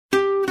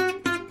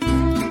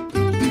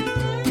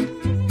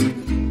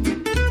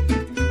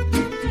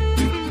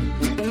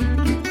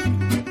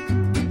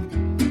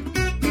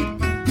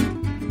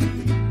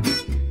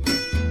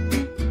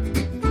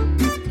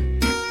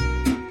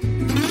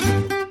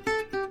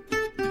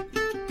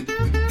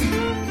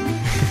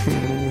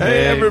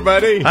Hey,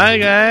 everybody. Hi,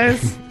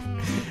 guys.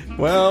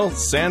 Well,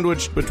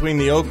 sandwiched between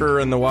the Ochre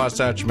and the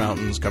Wasatch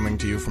Mountains, coming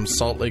to you from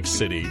Salt Lake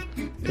City.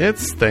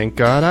 It's Thank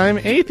God I'm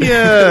Atheist.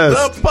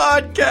 The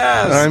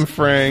podcast! I'm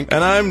Frank.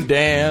 And I'm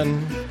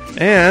Dan.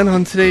 And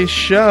on today's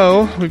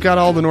show, we've got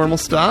all the normal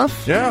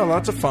stuff. Yeah,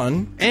 lots of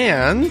fun.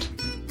 And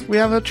we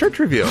have a church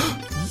review.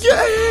 Yay!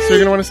 So you're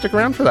going to want to stick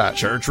around for that.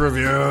 Church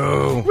review.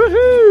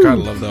 Woohoo! Gotta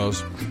love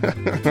those.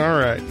 All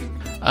right.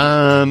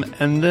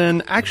 And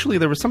then, actually,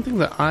 there was something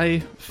that I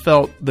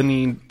felt the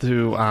need to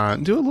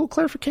do a little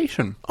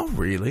clarification Oh,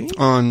 really?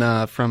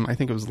 on from, I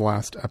think it was the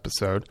last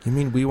episode. You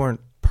mean we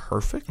weren't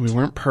perfect? We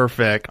weren't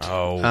perfect.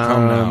 Oh,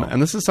 come now.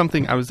 And this is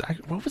something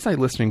what was I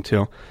listening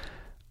to?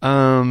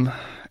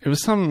 It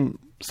was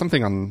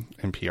something on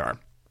NPR,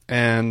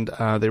 and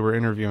they were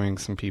interviewing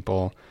some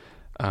people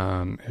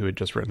who had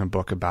just written a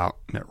book about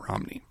Mitt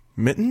Romney.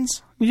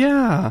 Mittens?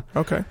 Yeah.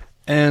 Okay.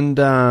 And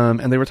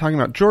they were talking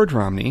about George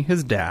Romney,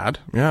 his dad.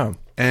 Yeah.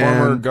 And-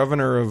 Former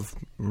governor of...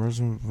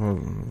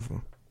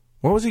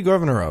 What was he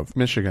governor of?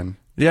 Michigan.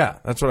 Yeah,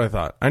 that's what I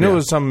thought. I knew Yeah. it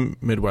was some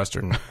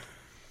Midwestern...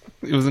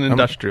 It was an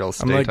industrial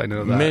state, I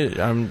know that.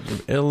 I'm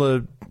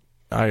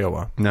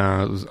Iowa.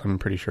 No, I'm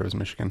pretty sure it was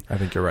Michigan. I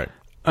think you're right.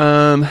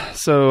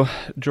 So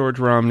George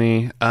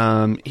Romney,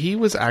 he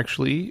was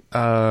actually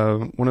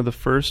one of the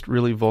first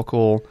really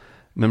vocal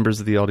members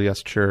of the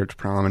LDS Church,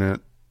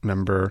 prominent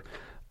member,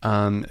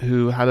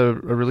 who had a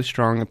really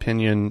strong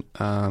opinion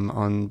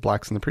on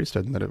blacks in the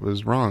priesthood, and that it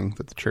was wrong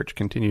that the church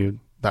continued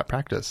that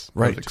practice,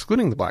 right, of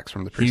excluding the blacks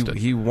from the priesthood.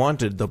 He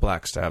wanted the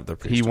blacks to have the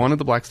priesthood. He wanted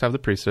the blacks to have the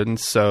priesthood, and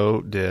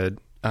so did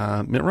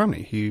Mitt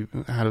Romney. He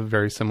had a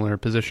very similar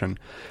position.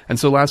 And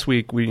so last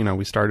week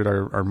we started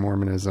our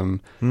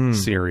Mormonism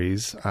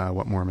series,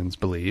 What Mormons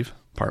Believe,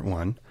 Part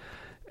 1.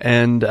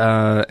 And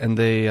I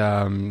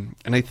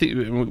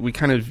think we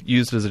kind of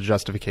used it as a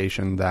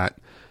justification that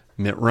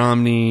Mitt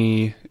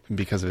Romney,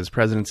 because of his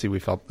presidency, we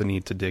felt the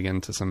need to dig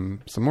into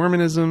some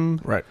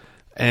Mormonism. Right.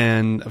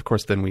 And of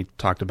course then we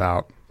talked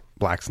about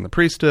blacks in the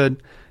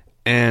priesthood.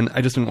 And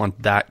I just didn't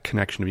want that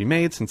connection to be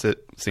made since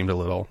it seemed a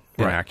little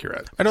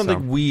inaccurate. I don't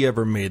think we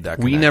ever made that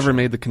connection. We never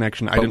made the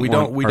connection. But we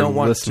don't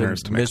want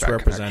listeners to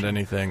misrepresent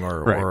anything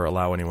or Right.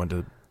 allow anyone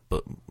to...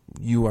 But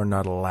you are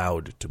not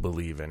allowed to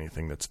believe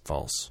anything that's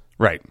false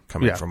Right.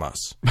 coming from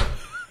us.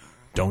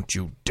 Don't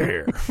you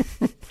dare.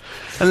 And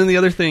then the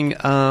other thing,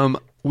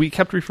 we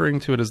kept referring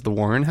to it as the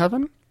Warren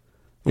Heaven.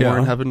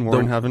 Warren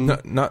Heaven.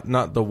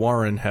 Not the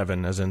Warren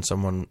Heaven, as in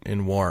someone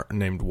in war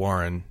named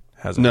Warren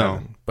has a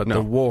heaven. But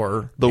the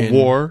war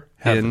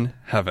in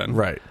heaven.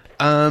 Right.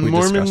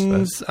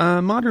 Mormons,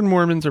 modern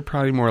Mormons are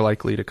probably more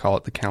likely to call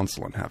it the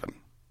Council in Heaven.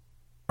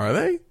 Are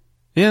they?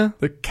 Yeah.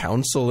 The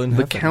council in The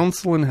heaven?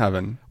 Council in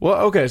Heaven. Well,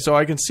 okay, so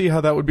I can see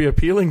how that would be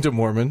appealing to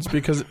Mormons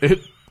because it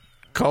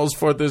calls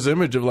forth this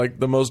image of like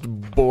the most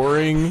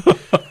boring,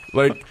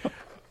 like,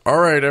 all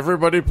right,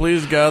 everybody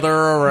please gather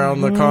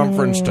around the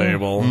conference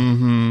table.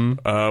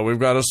 Mm-hmm. We've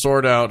got to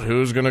sort out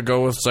who's going to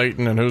go with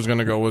Satan and who's going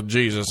to go with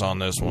Jesus on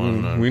this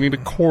one. We need to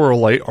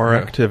correlate our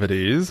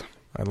activities.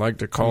 I'd like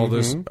to call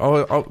this...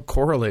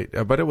 correlate.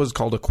 But it was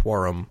called a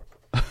quorum.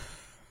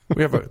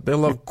 They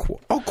love...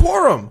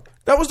 quorum!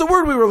 That was the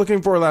word we were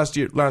looking for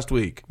last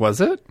week. Was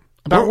it?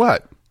 About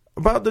what?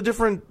 About the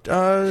different...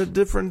 the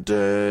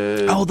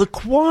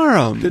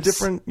quorum. The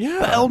different... Yeah.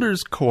 The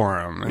elders'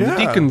 quorum and the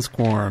deacons'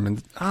 quorum.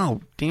 And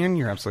Dan,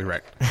 you're absolutely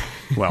right.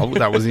 Well,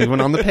 that wasn't even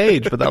on the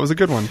page, but that was a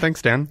good one.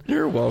 Thanks, Dan.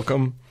 You're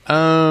welcome.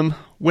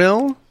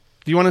 Will,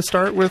 do you want to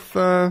start with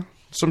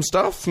some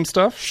stuff? Some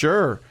stuff?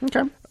 Sure.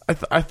 Okay.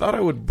 I thought I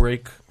would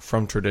break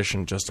from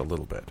tradition just a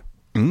little bit.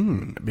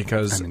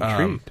 Because I'm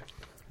intrigued.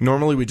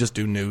 Normally we just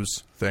do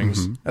news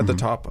things at the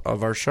top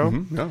of our show.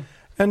 Yeah.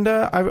 And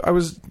I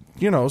was,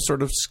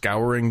 sort of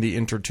scouring the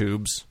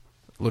intertubes,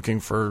 looking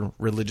for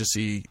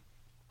religious-y,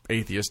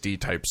 atheist-y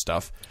type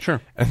stuff.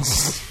 Sure. And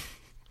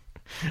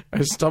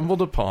I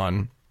stumbled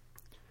upon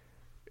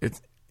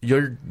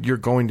you're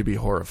going to be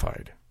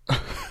horrified.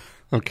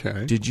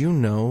 Okay. Did you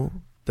know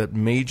that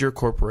major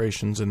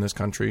corporations in this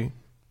country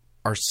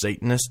are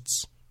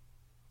Satanists?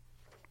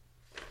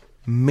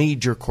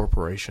 Major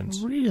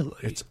corporations. Really?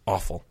 It's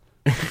awful.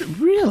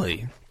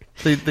 Really?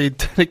 They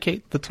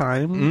dedicate the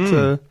time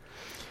to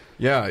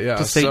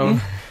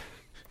Satan?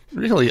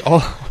 Really?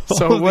 All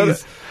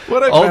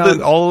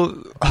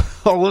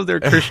of their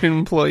Christian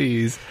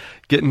employees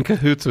get in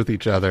cahoots with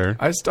each other.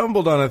 I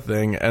stumbled on a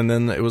thing, and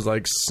then it was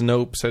like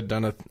Snopes had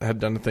done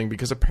a thing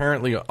because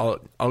apparently,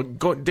 I'll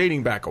go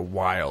dating back a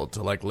while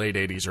to like late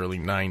 '80s, early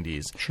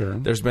 '90s. Sure.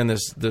 There's been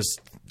this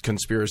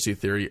conspiracy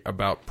theory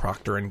about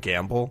Procter and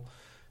Gamble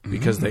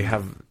because they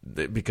have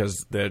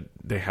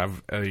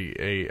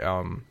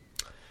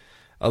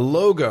a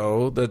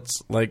logo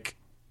that's like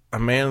a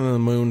man in the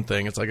moon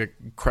thing. It's like a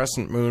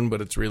crescent moon,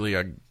 but it's really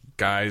a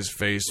guy's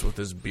face with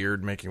his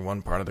beard making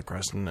one part of the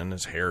crescent and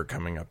his hair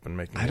coming up and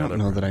making the other. I don't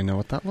know that I know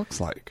what that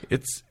looks like.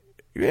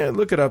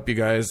 Look it up, you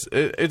guys.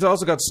 It's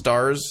also got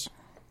stars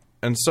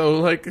And so,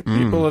 like,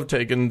 people have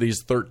taken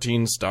these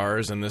 13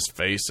 stars and this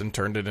face and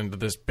turned it into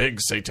this big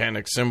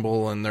satanic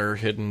symbol, and they're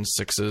hidden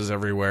sixes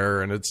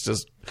everywhere, and it's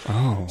just...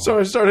 Oh. So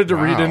I started to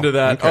read into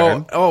that.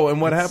 Okay.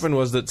 And what happened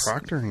was that...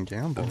 Procter and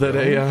Gamble. That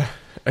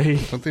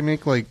Don't they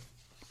make, like,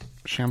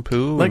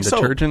 shampoo like and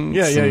soap.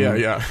 detergents?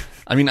 Yeah.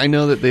 I mean, I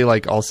know that they,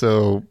 like,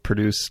 also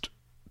produced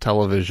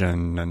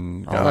television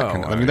and all that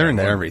kind of... I mean, they're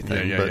into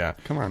everything. Yeah.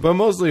 Come on. But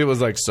mostly it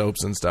was, like,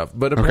 soaps and stuff.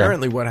 But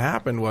apparently what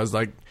happened was,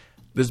 like,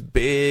 this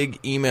big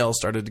email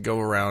started to go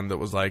around that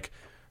was like,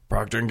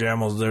 Procter &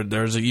 Gamble's,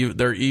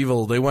 they're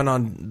evil. They went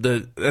on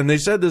and they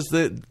said this,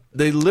 that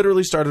they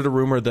literally started a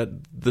rumor that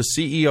the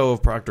CEO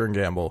of Procter &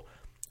 Gamble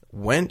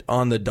went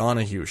on the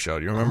Donahue show.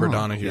 Do you remember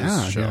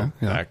Donahue's show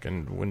back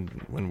in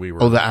when we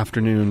were... Oh, the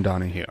afternoon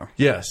Donahue.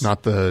 Yes.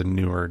 Not the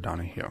newer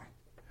Donahue.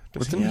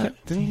 Didn't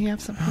he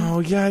have something? Oh,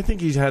 yeah, I think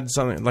he had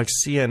something like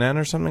CNN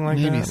or something like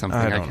that. Maybe something.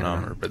 I don't can't know.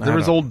 remember. But there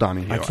was old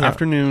Donahue.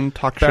 Afternoon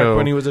talk show. Back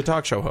when he was a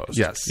talk show host.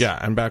 Yes. Yeah,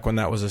 and back when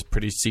that was a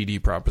pretty seedy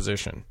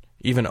proposition.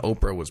 Even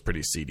Oprah was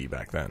pretty seedy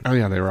back then. Oh,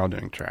 yeah, they were all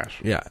doing trash.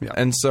 Yeah.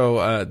 And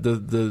so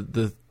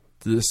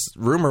this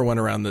rumor went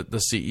around that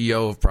the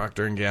CEO of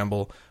Procter &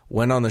 Gamble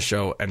went on the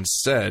show and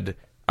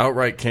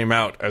outright came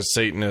out as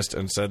Satanist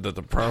and said that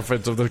the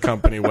profits of the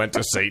company went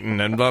to Satan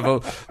and blah,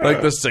 blah,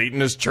 like the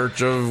Satanist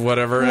church of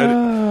whatever.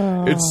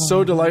 And it's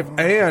so delightful.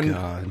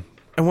 And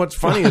what's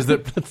funny is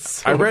that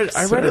so I read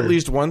absurd. at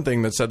least one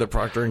thing that said that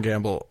Procter &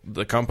 Gamble,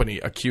 the company,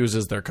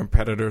 accuses their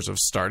competitors of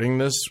starting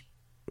this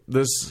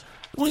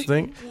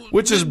thing,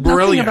 which is brilliant.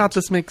 Nothing about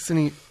this makes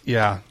any...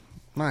 Yeah.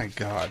 My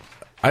God.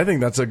 I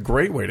think that's a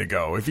great way to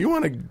go. If you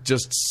want to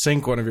just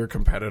sink one of your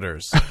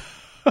competitors...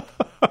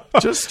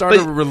 Just start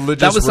a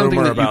religious that was something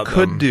rumor that you about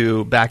could them.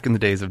 do back in the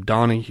days of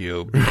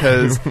Donahue,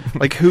 because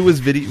like who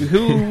was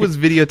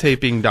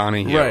videotaping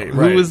Donahue? Right.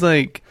 Who was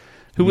like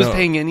who was No.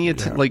 paying any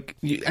attention? Yeah. Like,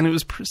 and it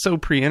was so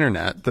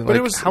pre-internet that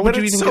But like how would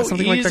you even so get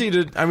something like that?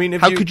 easy to? I mean, if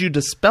how could you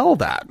dispel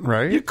that?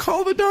 Right? You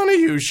call the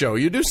Donahue show.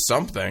 You do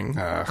something.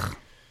 Ugh.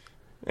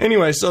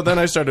 Anyway, so then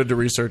I started to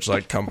research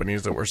like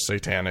companies that were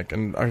satanic,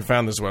 and I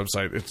found this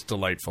website. It's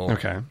delightful.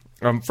 Okay.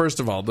 First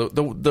of all,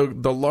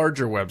 the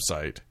larger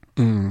website.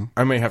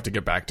 I may have to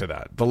get back to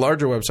that. The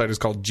larger website is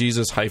called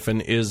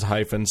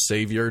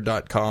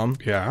Jesus-is-savior.com.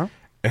 Yeah.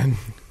 And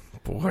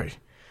boy,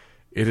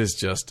 it is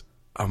just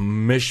a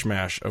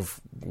mishmash of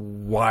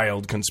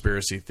wild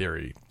conspiracy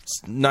theory.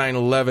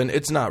 9/11,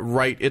 it's not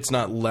right, it's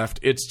not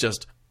left, it's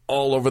just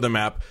all over the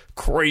map.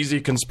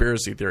 Crazy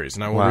conspiracy theories.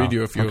 And I will read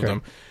you a few of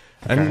them.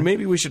 And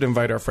maybe we should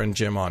invite our friend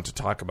Jim on to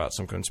talk about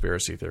some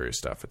conspiracy theory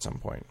stuff at some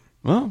point.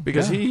 Well,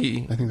 Because I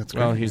he, think that's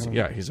great. well, he's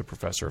a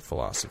professor of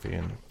philosophy,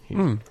 and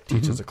he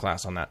teaches a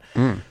class on that.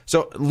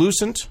 So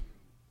Lucent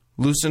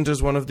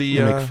is one of the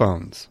You make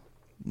phones.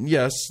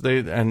 yes, they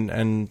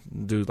and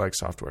do like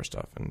software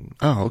stuff and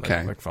Oh,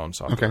 okay. like phone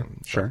software. Okay.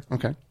 and Sure.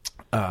 Okay.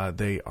 stuff.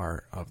 They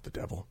are of the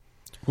devil.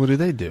 What do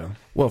they do?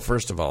 Well,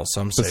 first of all,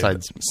 some say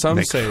Besides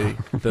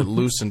that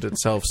Lucent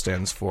itself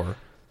stands for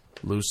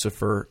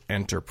Lucifer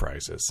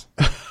Enterprises.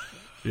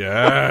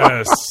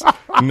 Yes.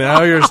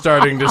 Now you're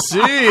starting to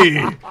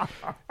see.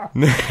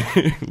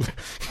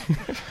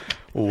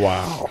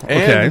 Wow.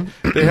 And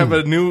they have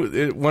a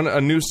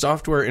new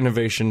software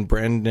innovation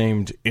brand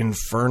named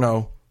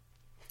Inferno.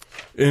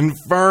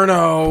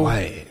 Inferno.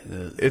 Why?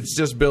 It's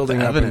just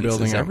building up and Evidence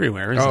building is up.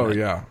 everywhere, isn't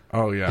it?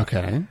 Oh yeah.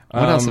 Okay.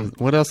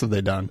 What else have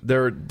they done?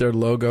 Their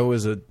logo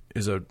is a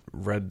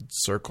red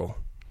circle.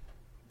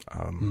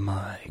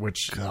 My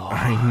Which God.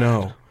 I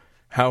know.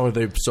 How are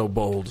they so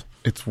bold?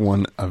 It's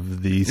one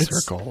of the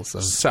circles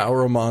of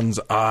Sauron's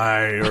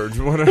eye, or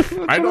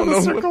whatever. I don't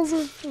know. circles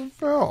of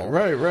hell.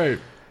 Right.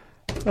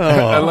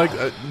 I like,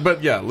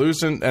 but yeah,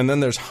 Lucent, and then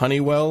there's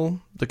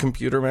Honeywell, the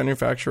computer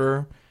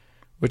manufacturer,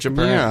 which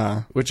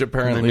apparently,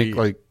 And they make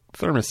like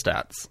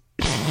thermostats.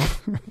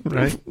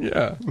 Right?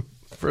 Yeah.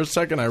 For a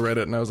second, I read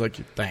it and I was like,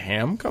 the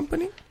ham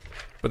company,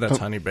 but that's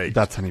Honey Baked.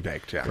 That's Honey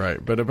Baked, yeah. Right,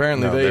 but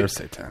apparently they're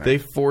satanic. they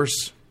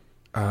force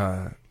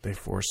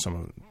some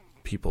of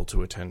people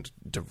to attend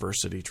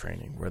diversity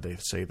training where they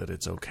say that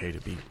it's okay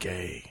to be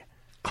gay.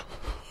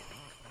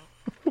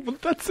 Well,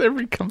 that's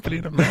every company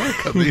in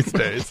America these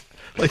days.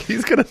 Like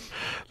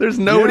there's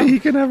nobody he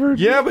can ever.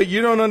 Yeah, but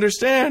you don't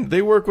understand.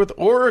 They work with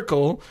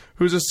Oracle,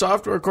 who's a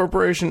software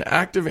corporation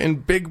active in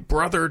Big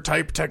Brother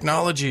type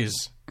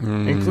technologies,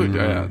 include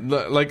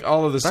like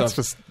all of this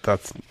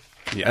stuff.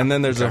 Yeah. And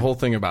then there's a whole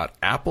thing about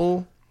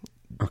Apple.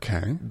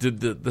 Okay.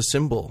 The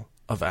symbol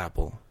of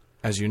Apple,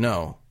 as you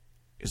know,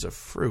 is a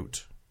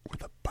fruit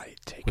With a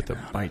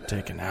bite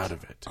taken out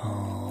of it.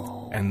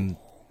 Oh. And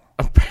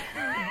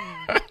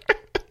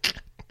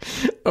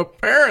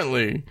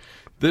apparently,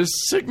 this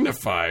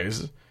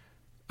signifies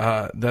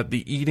that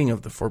the eating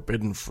of the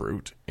forbidden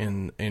fruit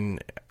in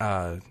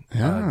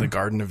the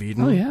Garden of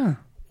Eden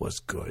was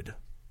good.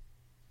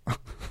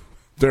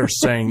 They're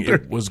saying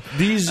it was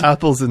these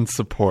Apple's in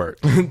support.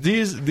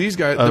 these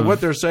guys.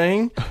 What they're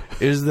saying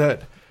is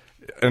that,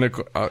 and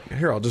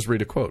here I'll just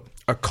read a quote: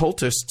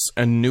 occultists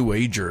and New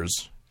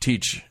Agers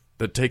teach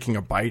that taking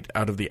a bite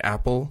out of the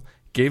apple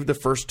gave the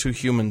first two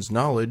humans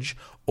knowledge,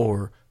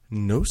 or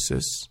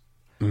gnosis,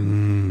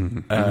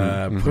 putting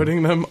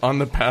them on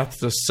the path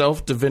to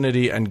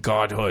self-divinity and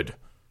godhood.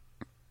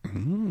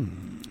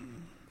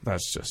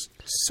 That's just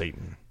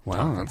Satan.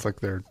 Wow, that's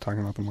like they're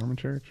talking about the Mormon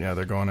Church. Yeah,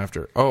 they're going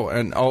after.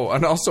 And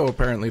also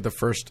apparently the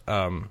first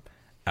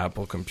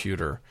Apple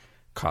computer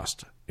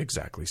cost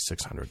exactly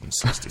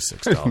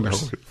 $666. No,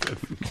 it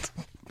didn't.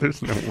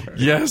 There's no way.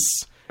 Yes,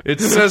 it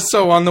says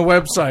so on the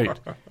website.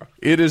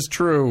 It is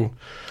true.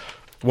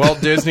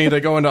 Walt Disney, they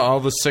go into all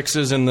the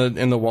sixes in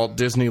the Walt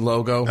Disney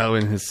logo. Oh,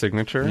 in his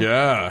signature?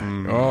 Yeah.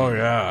 Oh,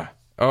 yeah.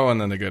 Oh, and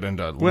then they get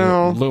into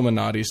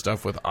Illuminati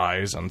stuff with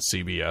eyes on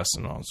CBS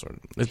and all sorts.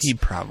 He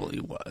probably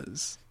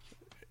was.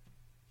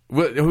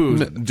 Who?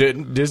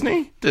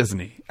 Disney?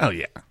 Disney. Oh,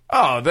 yeah.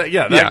 Oh, he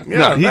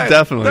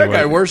definitely that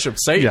guy was.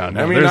 worships Satan. Yeah,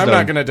 no, I mean, I'm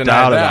not going to deny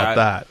doubt about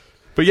that.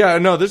 But yeah,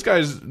 no, this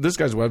guy's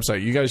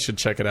website, you guys should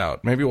check it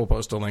out. Maybe we'll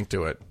post a link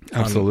to it.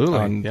 Absolutely.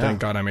 On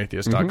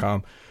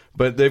thankgodimatheist.com.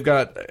 But they've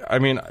got, I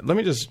mean, let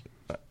me just,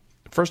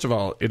 first of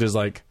all, it is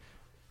like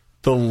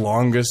the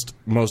longest,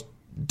 most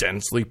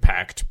densely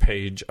packed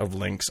page of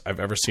links I've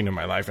ever seen in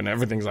my life. And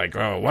everything's like,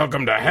 oh,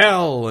 welcome to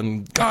hell,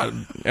 and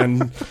God,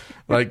 and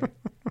like,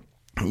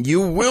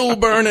 you will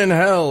burn in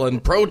hell,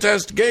 and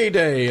protest gay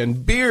day,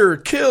 and beer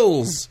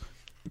kills.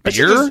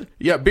 Beer?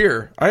 Yeah,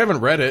 beer. I haven't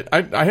read it.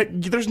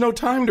 There's no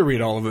time to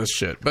read all of this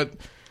shit. But,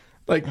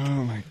 like...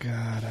 Oh, my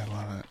God. I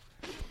love it.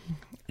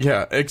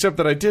 Yeah, except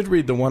that I did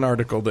read the one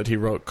article that he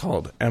wrote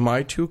called, Am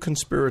I Too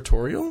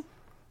Conspiratorial?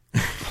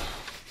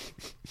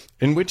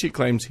 In which he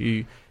claims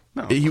he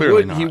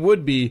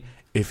would be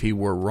if he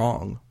were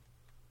wrong.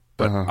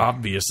 But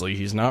obviously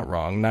he's not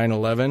wrong.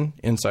 9/11,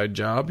 Inside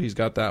Job, he's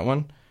got that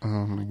one. Oh,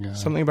 my God.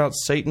 Something about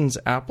Satan's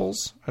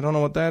apples. I don't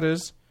know what that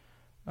is.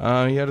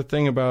 He had a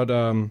thing about...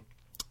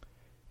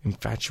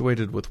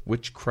 infatuated with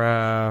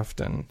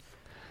witchcraft, and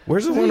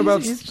where's the one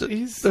about?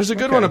 There's a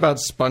good one about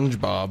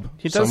SpongeBob.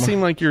 He does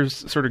seem like you're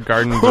sort of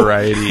garden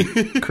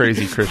variety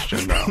crazy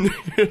Christian, though.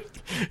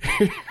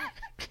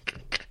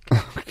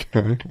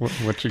 Okay,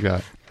 what you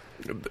got?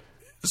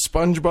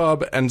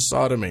 SpongeBob and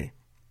sodomy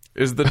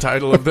is the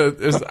title of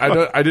the.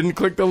 I didn't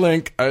click the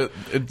link.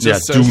 It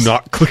just says, do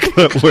not click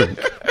that link.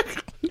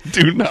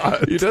 Do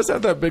not. He does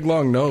have that big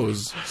long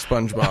nose,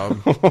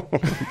 SpongeBob. Oh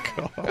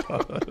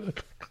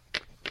God.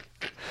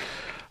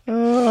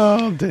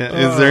 Oh, Dan.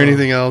 Is there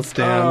anything else,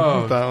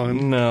 Dan? With that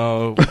one?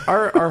 No.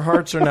 Our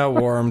hearts are now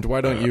warmed. Why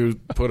don't you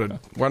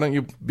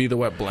be the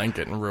wet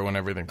blanket and ruin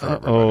everything for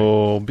everybody?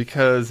 Oh,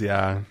 because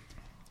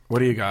What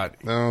do you got?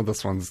 Oh,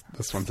 this one's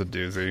a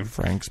doozy.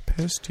 Frank's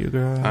pissed, you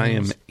guys. I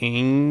am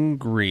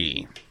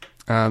angry.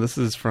 This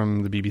is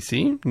from the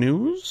BBC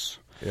News.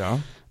 Yeah.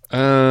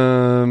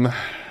 The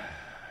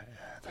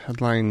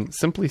headline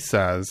simply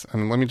says,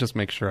 and let me just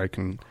make sure I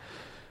can.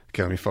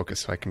 Okay, let me focus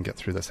so I can get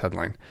through this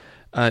headline.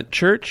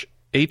 Church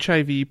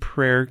HIV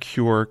prayer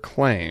cure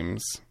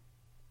claims.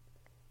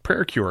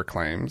 Prayer cure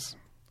claims.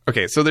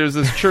 Okay, so there's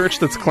this church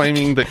that's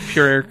claiming that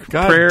prayer.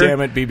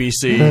 Damn it,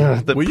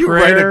 BBC! Will you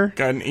write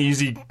an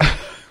easy?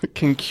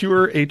 Can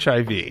cure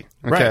HIV.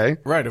 Okay,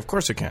 right. Of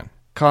course it can.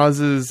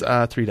 Causes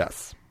 3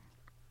 deaths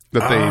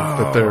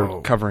that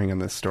they're covering in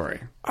this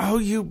story. Oh,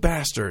 you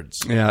bastards!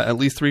 Yeah, at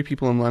least 3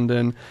 people in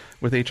London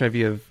with HIV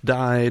have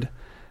died.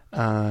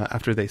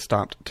 After they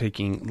stopped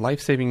taking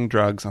life-saving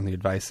drugs on the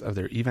advice of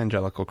their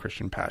evangelical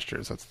Christian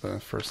pastors. That's the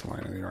first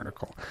line of the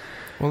article.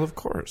 Well, of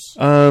course.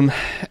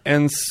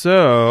 And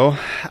so,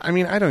 I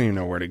mean, I don't even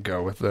know where to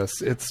go with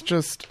this. It's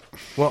just...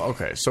 Well,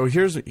 okay, so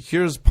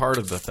here's part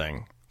of the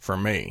thing for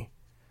me.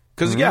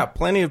 Because,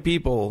 plenty of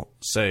people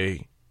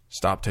say,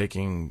 stop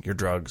taking your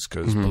drugs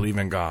because believe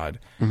in God.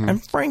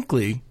 And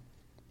frankly,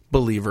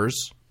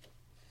 believers,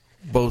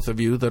 both of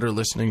you that are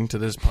listening to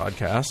this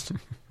podcast...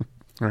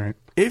 Right.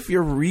 If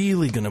you're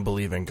really going to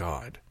believe in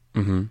God,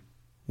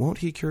 won't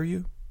he cure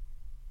you?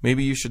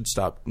 Maybe you should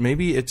stop.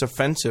 Maybe it's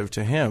offensive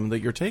to him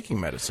that you're taking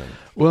medicine.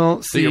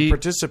 Well, see, that you're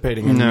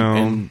participating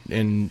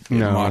in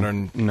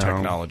modern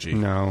technology.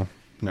 No,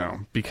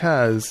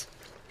 because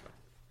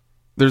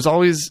there's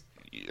always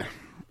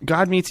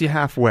God meets you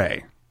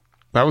halfway.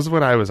 That was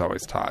what I was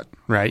always taught,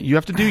 right? You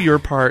have to do your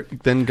part,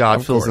 then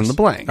God fills in the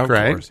blank,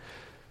 right? Course.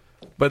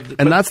 But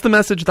that's the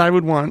message that I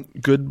would want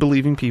good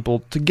believing people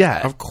to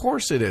get. Of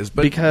course it is.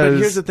 But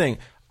here's the thing.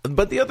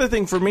 But the other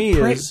thing for me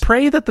is...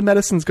 Pray that the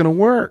medicine's going to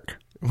work.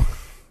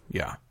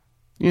 Yeah.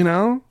 You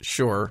know?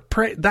 Sure.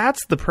 Pray.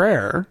 That's the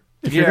prayer.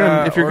 If you're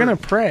going to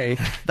pray,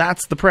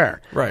 that's the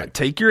prayer. Right.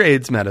 Take your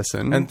AIDS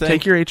medicine. And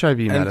take your HIV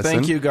medicine. And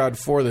thank you, God,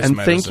 for this medicine.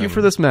 And thank you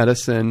for this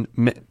medicine.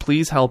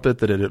 Please help it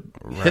that it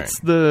hits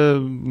the...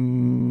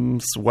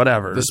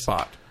 whatever. The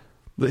spot.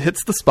 That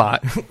hits the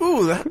spot.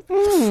 Ooh, that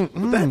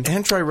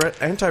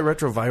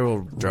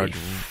antiretroviral drug.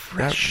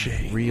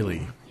 That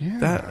really. Yeah.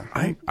 That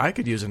I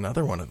could use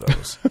another one of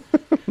those.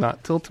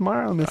 Not till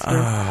tomorrow, mister.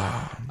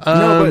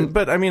 No,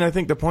 but I mean, I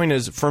think the point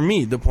is, for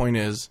me,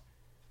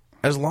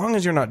 as long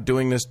as you're not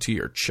doing this to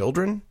your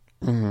children,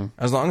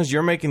 as long as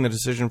you're making the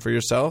decision for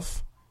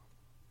yourself,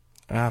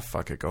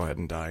 fuck it, go ahead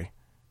and die.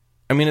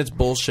 I mean, it's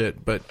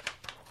bullshit, but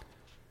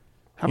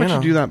How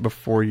about you do that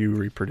before you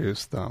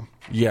reproduce, though?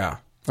 Yeah.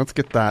 Let's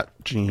get that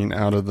gene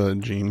out of the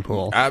gene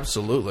pool.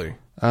 Absolutely.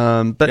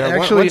 But Yeah,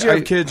 actually, once you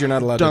have kids, you're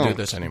not allowed to do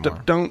this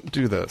anymore. Don't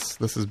do this.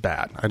 This is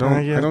bad. I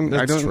don't.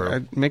 That's true.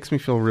 It makes me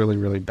feel really,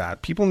 really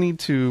bad. People need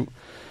to.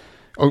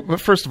 Oh, but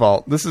first of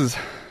all, this is.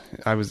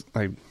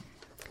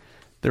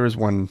 There is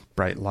one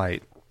bright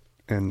light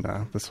in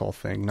this whole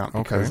thing, not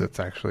because it's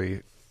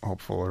actually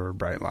hopeful or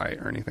bright light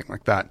or anything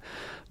like that,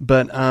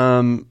 but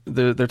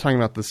they're talking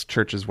about this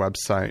church's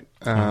website,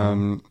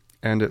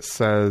 and it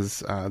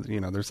says,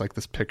 there's like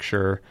this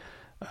picture.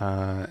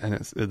 And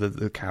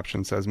the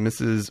caption says,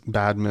 Mrs.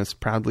 Badmus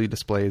proudly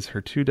displays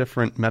her 2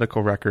 different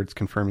medical records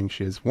confirming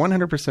she is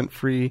 100%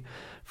 free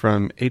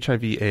from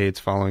HIV/AIDS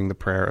following the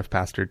prayer of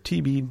Pastor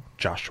T.B.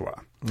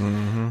 Joshua.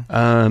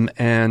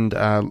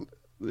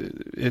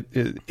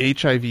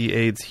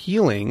 HIV/AIDS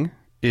healing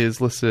is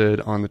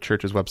listed on the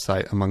church's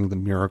website among the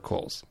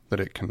miracles that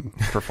it can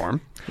perform.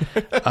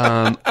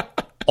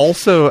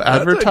 Also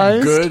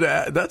advertised.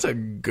 That's a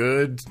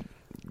good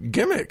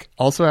gimmick.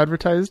 Also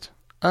advertised.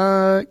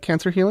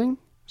 Cancer healing?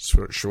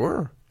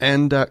 Sure.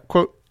 And,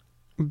 quote,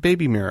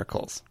 baby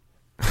miracles.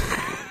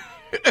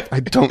 I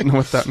don't know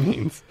what that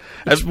means.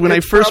 When I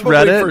first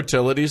read it...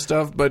 fertility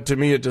stuff, but to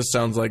me it just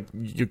sounds like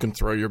you can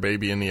throw your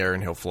baby in the air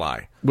and he'll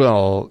fly.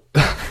 Well,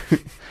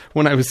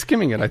 when I was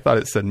skimming it, I thought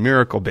it said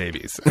miracle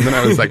babies. And then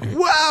I was like,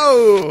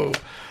 whoa!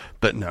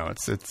 But no,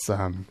 it's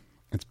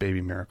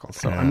baby miracles.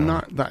 So I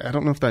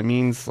don't know if that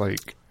means,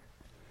 like...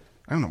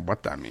 I don't know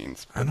what that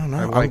means. I don't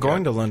know. I'm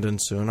going to London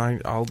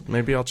soon.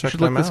 Maybe I'll check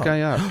them out. Look this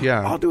guy up.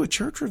 Yeah, I'll do a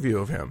church review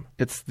of him.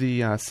 It's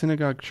the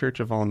Synagogue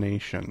Church of All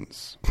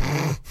Nations.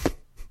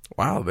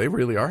 Wow, they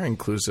really are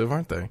inclusive,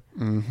 aren't they?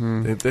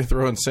 Mm-hmm. They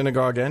throw in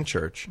synagogue and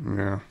church.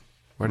 Yeah.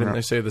 Why didn't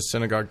they say the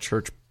synagogue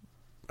church?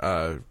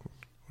 What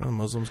do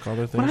Muslims call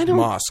their things?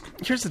 Mosque.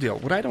 Here's the deal.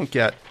 What I don't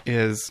get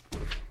is,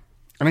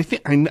 and I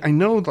think I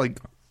know like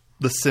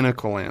the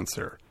cynical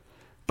answer,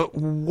 but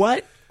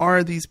what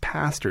are these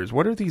pastors?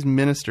 What are these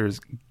ministers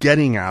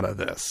getting out of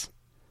this?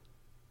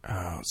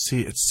 Oh,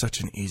 see, it's such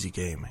an easy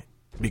game.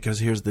 Because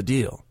here's the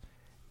deal.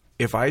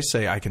 If I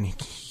say I can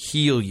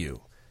heal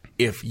you,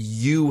 if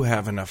you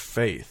have enough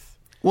faith...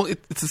 Well,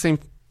 it's the same...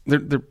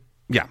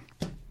 Yeah.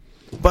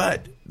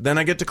 But then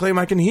I get to claim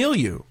I can heal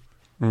you.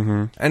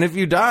 Mm-hmm. And if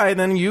you die,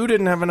 then you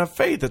didn't have enough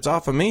faith. It's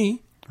off of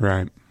me.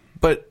 Right.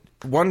 But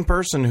one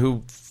person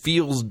who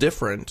feels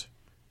different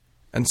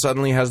and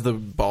suddenly has the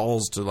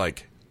balls to,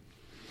 like...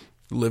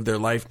 live their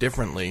life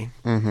differently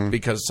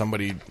because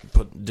somebody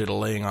did a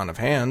laying on of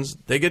hands,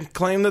 they get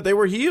claim that they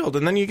were healed,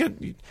 and then you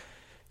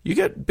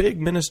get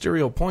big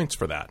ministerial points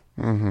for that.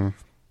 Mm-hmm.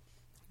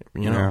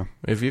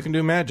 If you can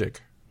do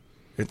magic,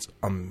 it's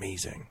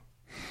amazing.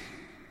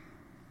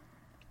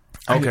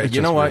 Okay,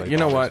 you know what?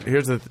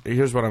 Here's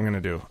what I'm going to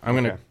do. I'm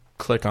going to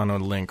click on a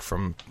link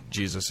from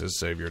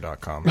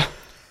JesusIsSavior.com.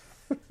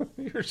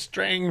 You're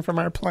straying from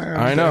our plan.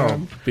 I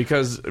know,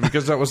 because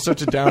that was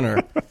such a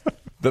downer.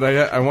 That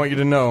I want you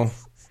to know,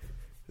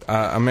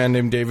 a man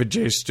named David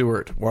J.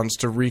 Stewart wants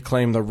to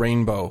reclaim the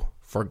rainbow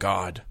for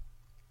God,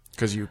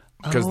 because the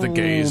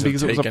gays have taken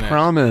it. Because it was a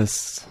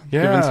promise.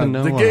 Yeah, given to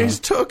Noah. The gays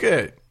took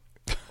it.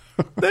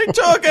 They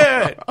took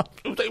it.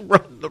 They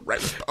run the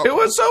rainbow. It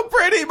was so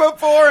pretty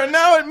before, and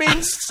now it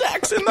means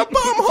sex in the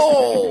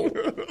bumhole.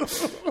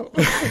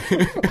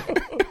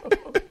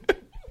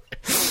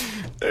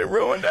 They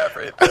ruined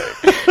everything.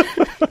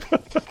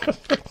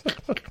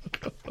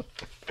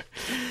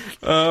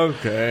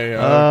 Okay.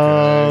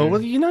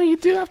 Well, you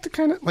do have to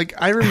kind of like.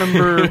 I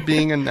remember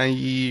being a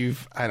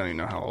naive. I don't even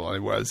know how old I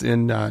was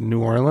in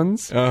New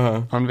Orleans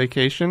on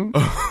vacation.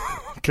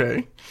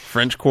 Okay.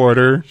 French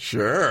Quarter.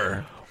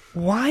 Sure.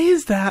 Why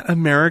is that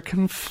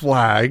American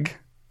flag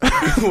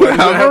have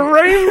a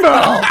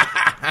rainbow?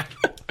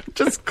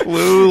 Just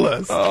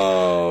clueless.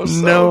 Oh, so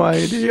no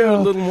idea. Cute,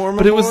 little Mormon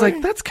but it was boy.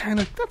 like that's kind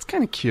of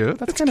cute.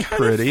 That's kind of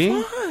pretty.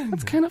 Fun.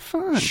 That's kind of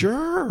fun.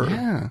 Sure.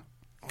 Yeah.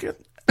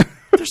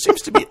 There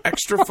seems to be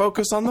extra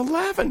focus on the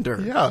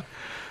lavender. Yeah.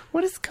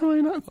 What is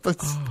going on?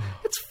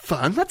 It's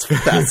fun. That's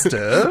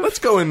festive. Let's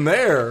go in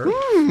there.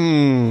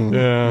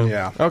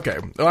 Yeah. Okay.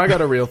 Well, I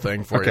got a real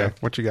thing for you. Okay.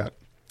 What you got?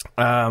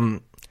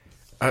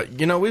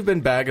 We've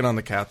been bagging on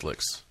the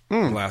Catholics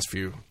the last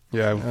few.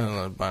 Yeah.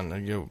 A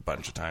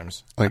bunch of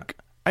times. Like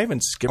I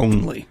even skipped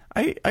only.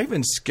 I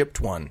even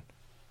skipped one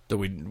that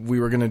we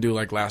were going to do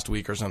like last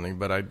week or something,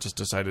 but I just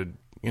decided,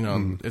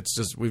 it's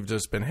just we've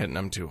just been hitting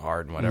them too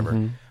hard and whatever.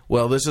 Mm-hmm.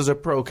 Well, this is a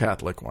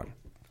pro-Catholic one.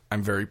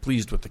 I'm very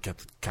pleased with the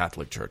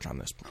Catholic Church on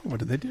this. What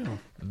did they do?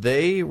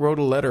 They wrote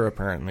a letter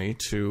apparently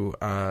to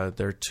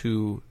their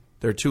two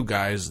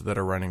guys that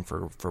are running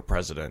for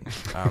president.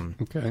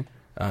 Okay.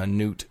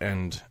 Newt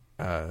and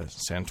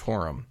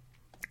Santorum.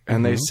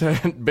 And they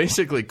said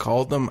basically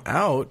called them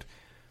out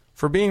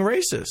for being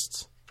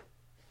racists.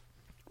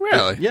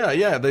 Really?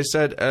 Yeah. They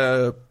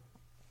said,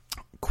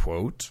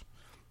 quote,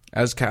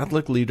 as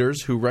Catholic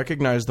leaders who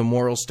recognize the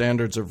moral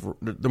scandals of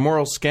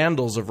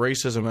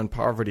racism and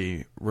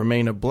poverty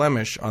remain a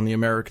blemish on the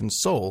American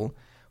soul,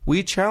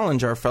 We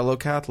challenge our fellow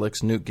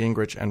Catholics, Newt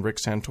Gingrich and Rick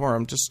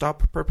Santorum, to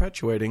stop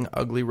perpetuating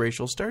ugly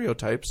racial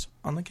stereotypes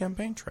on the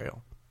campaign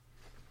trail.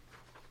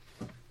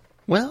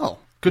 Well,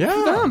 good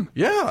for them.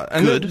 Yeah,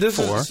 and Good this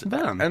for is,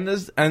 them.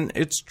 And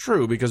it's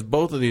true because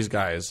both of these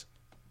guys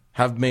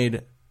have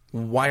made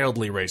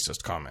wildly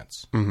racist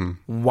comments.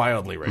 Mm-hmm.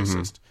 Wildly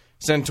racist.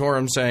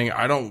 Santorum saying,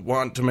 "I don't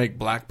want to make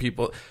black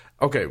people."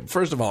 Okay,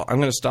 first of all, I'm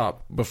going to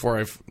stop before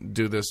I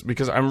do this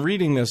because I'm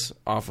reading this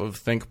off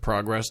of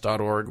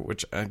thinkprogress.org,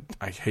 which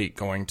I hate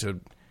going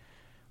to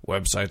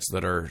websites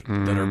that are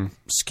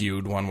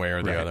skewed one way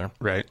or the other.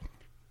 Right.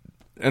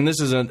 And this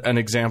is an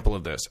example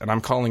of this, and I'm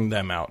calling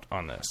them out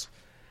on this.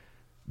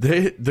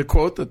 The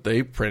quote that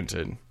they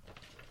printed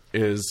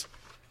is,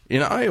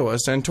 in Iowa,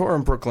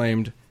 Santorum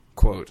proclaimed,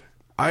 quote,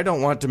 "I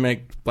don't want to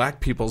make black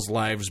people's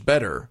lives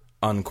better,"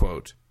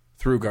 unquote,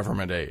 through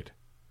government aid.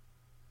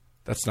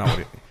 That's not what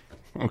he...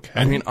 Okay.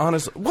 I mean,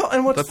 honestly... Well,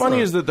 and what's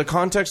funny is that the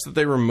context that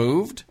they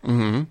removed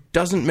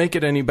doesn't make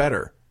it any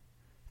better.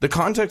 The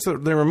context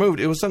that they removed,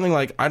 it was something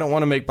like, "I don't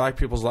want to make black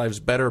people's lives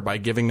better by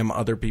giving them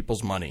other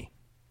people's money."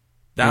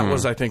 That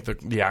was, I think,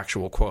 the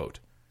actual quote.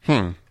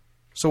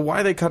 So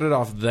why they cut it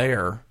off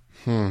there?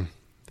 But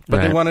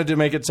they wanted to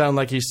make it sound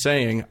like he's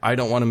saying, "I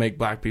don't want to make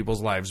black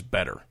people's lives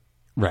better."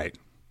 Right.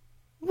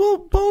 Well,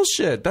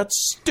 bullshit. That's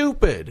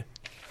stupid.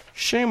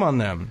 Shame on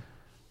them.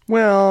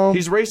 Well,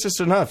 He's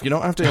racist enough. You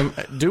don't have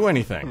to do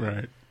anything.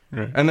 right.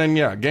 And then,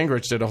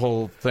 Gingrich did a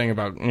whole thing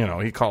about,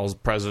 he calls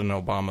President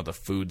Obama the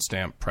food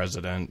stamp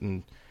president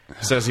and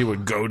says he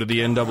would go to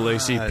the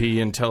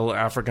NAACP and tell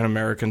African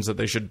Americans that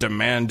they should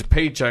demand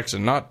paychecks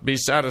and not be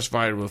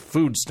satisfied with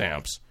food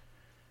stamps.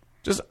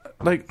 Just,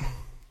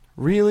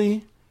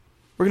 really?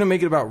 We're going to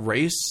make it about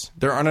race?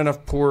 There aren't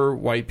enough poor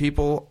white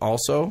people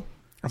also?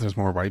 There's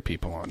more white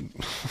people on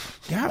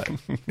Yeah,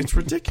 it's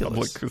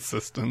ridiculous. public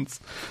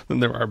assistance than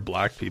there are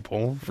black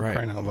people, for Right.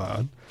 crying out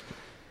loud.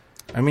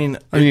 I mean,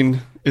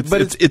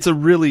 it's a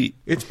really...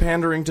 it's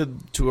pandering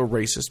to a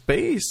racist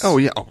base. Oh,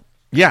 yeah. Oh,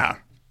 yeah.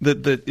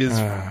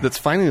 That's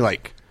finally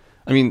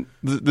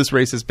this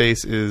racist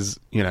base is,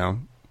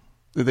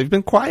 they've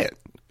been quiet.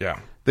 Yeah.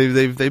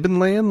 They've been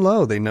laying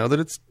low. They know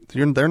that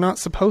they're not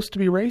supposed to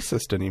be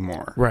racist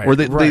anymore. Right. Or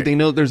right. they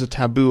know there's a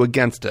taboo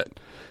against it,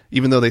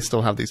 even though they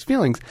still have these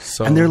feelings.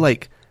 So- and they're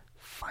like,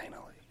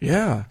 finally,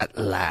 Yeah. at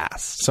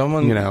last,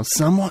 Someone-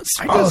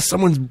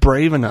 someone's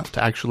brave enough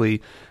to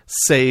actually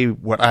say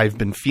what I've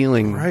been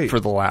feeling Right. for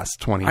the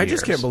last 20 years. I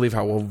just can't believe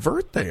how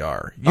overt they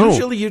are.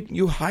 Usually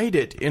you hide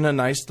it in a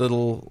nice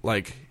little,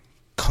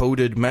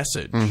 coded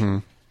message. Mm-hmm.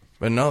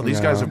 But no,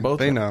 these guys are both...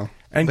 They know.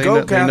 And they go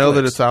know, Catholics. They know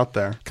that it's out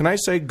there. Can I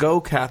say go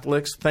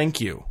Catholics?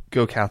 Thank you.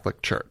 Go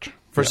Catholic Church.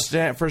 For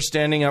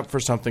standing up for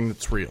something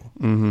that's real.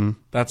 Mm-hmm.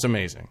 That's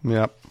amazing.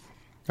 Yep.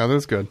 That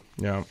is good.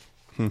 Yeah.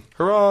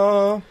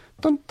 Hurrah!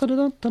 Dun, dun,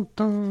 dun, dun,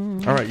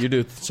 dun. All right, you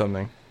do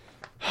something.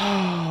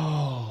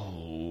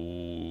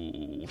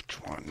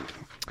 Which one?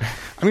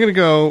 I'm going to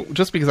go,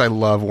 just because I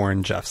love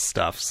Warren Jeffs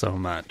stuff so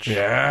much.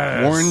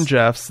 Yes. Warren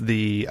Jeffs,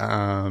 the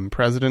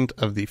president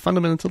of the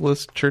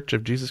Fundamentalist Church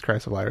of Jesus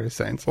Christ of Latter-day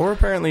Saints. Or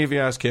apparently, if you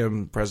ask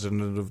him,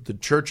 president of the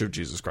Church of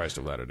Jesus Christ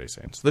of Latter-day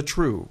Saints. The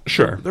true.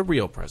 Sure. The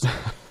real president.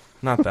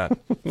 Not that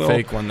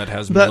fake one that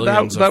has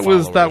millions of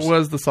was followers. That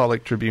was the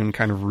SaltAke Tribune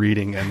kind of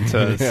reading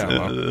into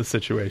the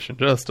situation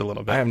just a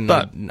little bit.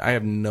 I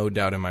have no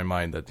doubt in my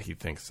mind that he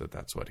thinks that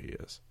that's what he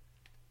is.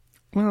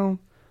 Well,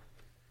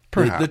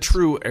 perhaps. The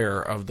true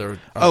heir of the...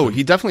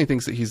 he definitely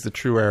thinks that he's the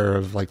true heir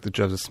of the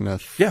Joseph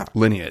Smith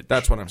lineage.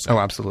 That's what I'm saying. Oh,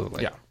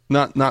 absolutely. Yeah.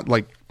 Not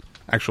like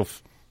actual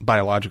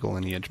biological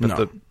lineage, but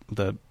No.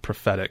 the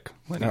prophetic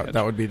lineage.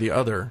 That would be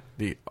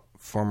the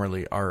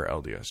formerly our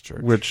LDS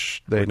Church.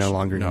 Which they no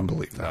longer even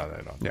believe that. No,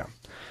 they don't.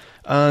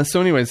 Yeah. So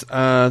anyways,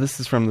 this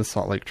is from the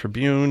Salt Lake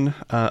Tribune.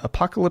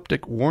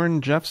 Apocalyptic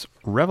Warren Jeffs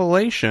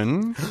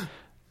revelation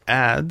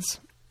ads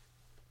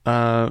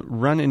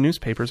run in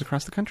newspapers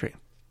across the country.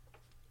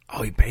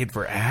 Oh, he paid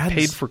for ads?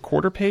 Paid for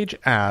quarter-page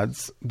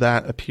ads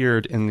that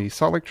appeared in the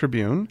Salt Lake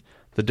Tribune,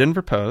 the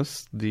Denver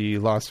Post, the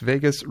Las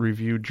Vegas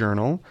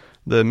Review-Journal,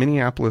 the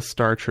Minneapolis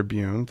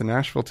Star-Tribune, the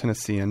Nashville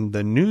Tennessean,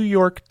 the New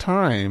York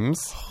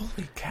Times,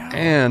 Holy cow.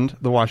 and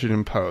the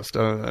Washington Post,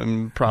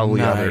 and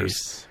probably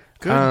others.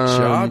 Good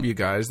job, you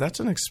guys.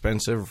 That's an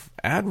expensive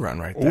ad run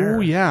right there. Oh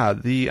yeah,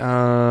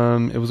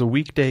 it was a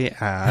weekday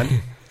ad.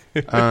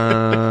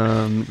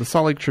 The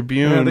Salt Lake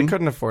Tribune. Yeah, they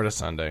couldn't afford a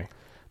Sunday.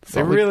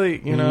 They really,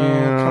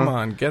 come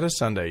on, get a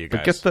Sunday, you guys.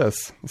 But get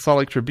this: the Salt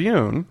Lake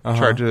Tribune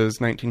charges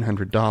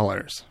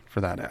 $1,900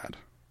 for that ad,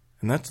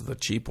 and that's the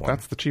cheap one.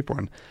 That's the cheap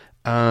one.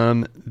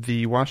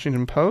 The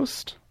Washington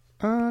Post,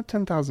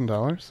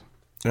 $10,000.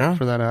 Yeah,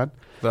 for that ad,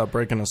 without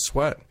breaking a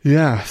sweat.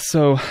 Yeah.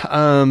 So,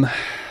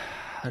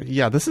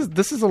 this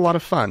is a lot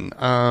of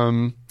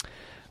fun.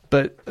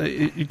 But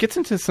it gets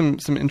into some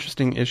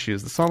interesting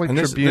issues. The Salt Lake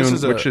Tribune, this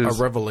is which is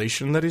a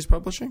revelation that he's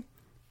publishing.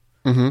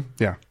 Mm-hmm.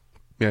 Yeah.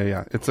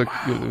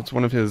 It's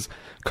one of his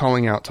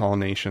calling out to all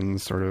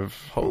nations, sort of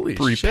holy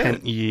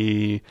repent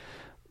ye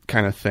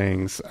kind of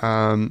things.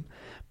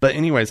 But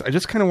anyways, I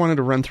just kind of wanted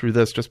to run through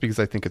this just because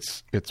I think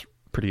it's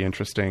pretty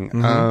interesting.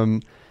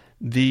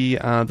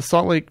 The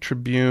Salt Lake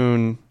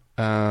Tribune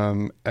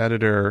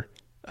editor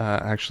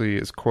actually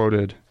is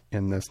quoted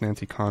in this,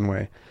 Nancy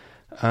Conway,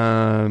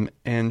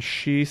 and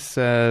she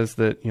says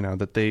that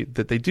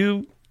that they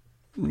do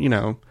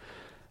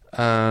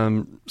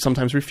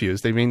sometimes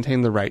refuse. They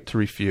maintain the right to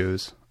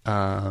refuse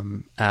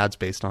ads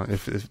based on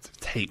if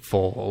it's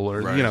hateful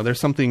or there's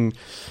something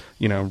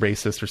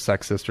racist or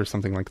sexist or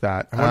something like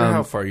that. I wonder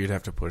how far you'd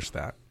have to push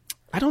that.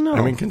 I don't know.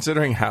 I mean,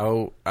 considering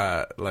how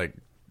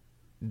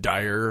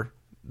dire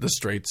the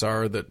straits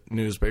are that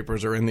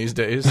newspapers are in these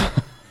days.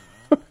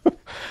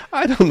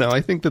 I don't know.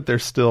 I think that they're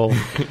still.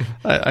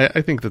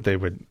 I think that they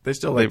would. They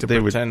still like to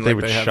pretend they like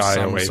would they have shy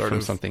some away sort from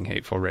of something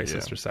hateful,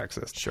 racist, or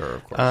sexist. Sure,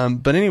 of course.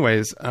 But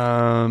anyways,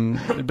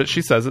 but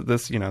she says that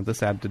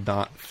this ad did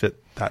not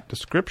fit that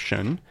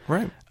description,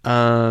 right?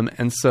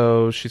 And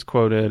so she's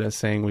quoted as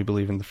saying, "We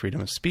believe in the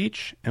freedom of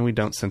speech, and we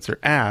don't censor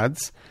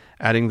ads,"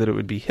 adding that it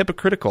would be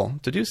hypocritical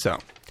to do so.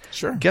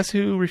 Sure. Guess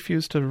who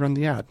refused to run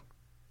the ad?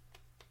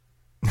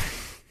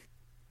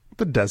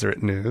 The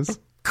Deseret News. Of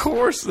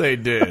course they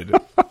did.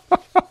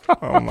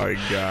 Oh my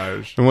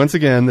gosh. And once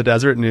again, the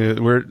Deseret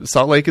News,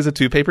 Salt Lake is a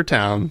 2-paper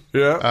town.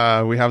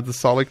 Yeah. We have the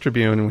Salt Lake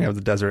Tribune and we have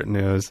the Deseret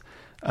News.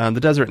 The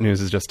Deseret News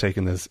has just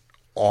taken this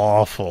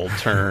awful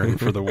turn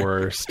for the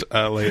worst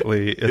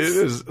lately.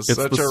 It's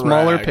such the a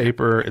smaller rag.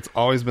 paper. It's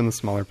always been the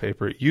smaller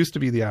paper. It used to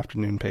be the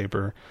afternoon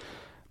paper,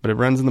 but it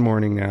runs in the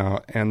morning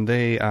now, and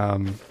they're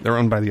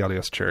owned by the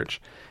LDS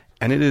Church.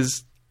 And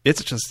it's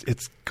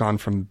gone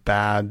from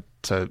bad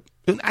to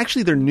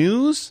actually their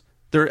news.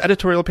 Their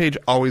editorial page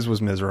always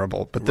was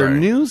miserable, but their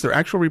news, their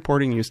actual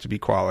reporting used to be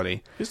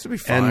quality. Used to be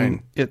fine.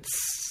 And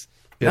it's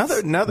now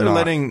they're not they're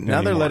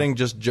anymore. letting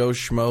just Joe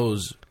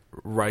Schmoes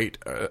write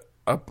an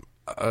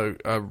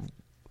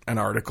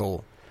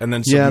article and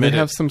then submit they it.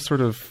 have some sort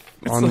of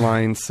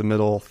online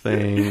submittal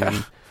thing.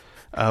 Yeah.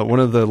 One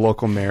of the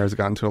local mayors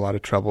got into a lot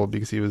of trouble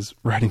because he was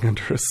writing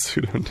under a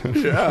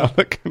pseudonym. Yeah, all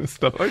that kind of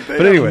stuff. But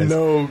anyways,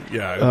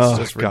 it's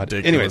just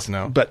ridiculous. Anyways,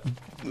 now. But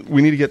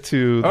we need to get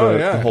to Oh,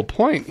 the whole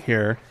point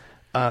here,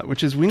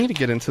 which is we need to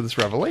get into this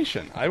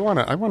revelation. I want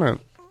to.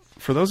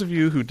 For those of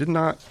you who did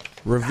not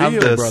have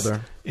this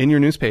brother, in your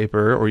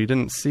newspaper or you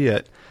didn't see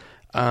it,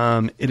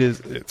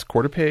 it's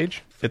quarter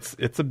page.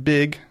 It's a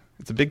big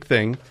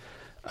thing,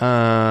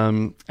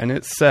 and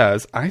it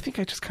says. I think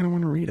I just kind of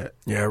want to read it.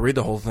 Yeah, read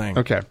the whole thing.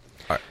 Okay.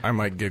 I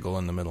might giggle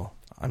in the middle.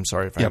 I'm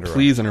sorry if I interrupt.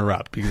 Please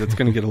interrupt because it's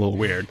going to get a little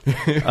weird.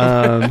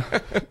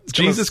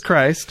 Jesus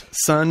Christ,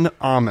 son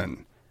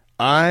Amen.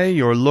 I,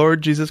 your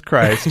Lord Jesus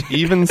Christ,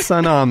 even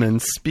son Amen,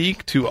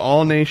 speak to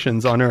all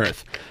nations on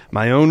earth,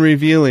 my own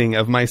revealing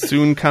of my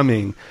soon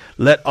coming.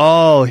 Let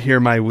all hear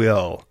my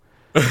will.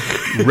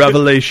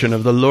 Revelation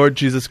of the Lord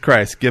Jesus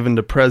Christ given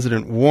to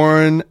President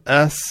Warren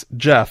S.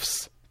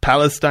 Jeffs,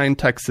 Palestine,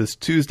 Texas,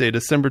 Tuesday,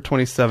 December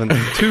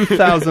 27th,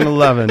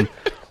 2011.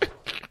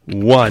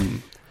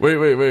 1.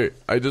 Wait.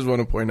 I just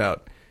want to point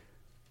out,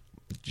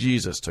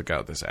 Jesus took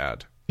out this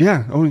ad.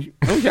 Yeah. Oh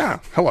yeah.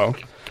 Hello.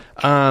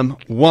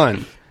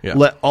 1. Yeah.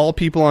 Let all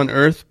people on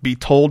earth be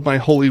told my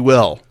holy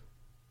will.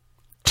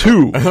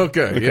 2.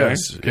 Okay.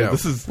 Yes. Okay, Yeah.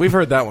 We've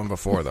heard that one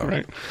before, though.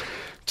 Right.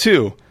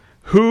 2.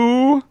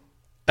 Who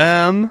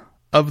am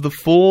of the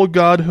full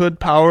godhood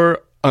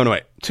power... Oh, no,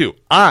 wait. 2.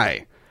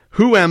 I,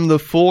 who am the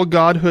full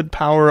godhood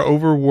power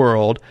over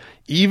world,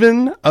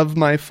 even of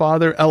my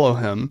Father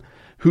Elohim,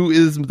 who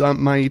is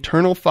my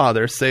eternal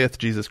Father, saith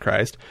Jesus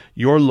Christ,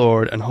 your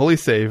Lord and Holy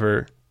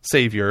Savior,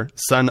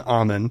 son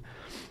Amen,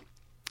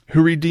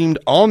 who redeemed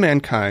all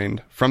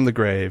mankind from the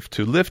grave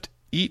to lift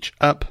each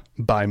up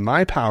by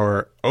my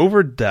power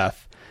over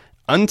death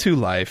unto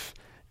life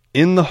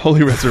in the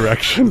holy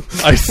resurrection.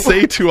 I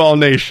say to all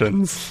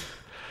nations.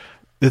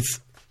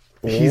 He's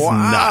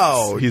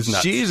nuts. He's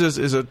nuts. Jesus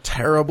is a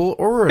terrible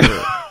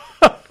orator.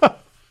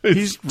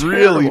 He's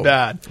really terrible.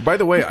 bad. By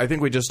the way, I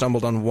think we just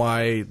stumbled on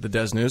why the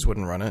Des News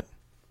wouldn't run it.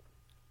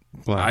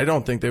 Well, I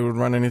don't think they would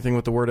run anything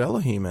with the word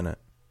Elohim in it.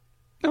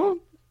 No,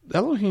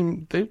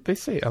 Elohim, they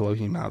say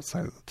Elohim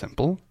outside of the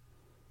temple.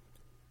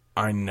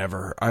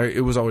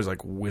 It was always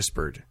like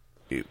whispered.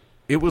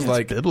 It was It's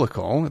like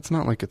biblical. It's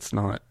not like it's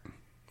not.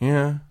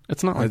 Yeah.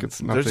 It's not like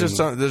it's not.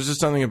 There's just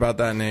something about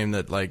that name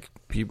that like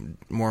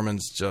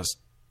Mormons just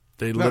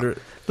literally.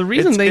 The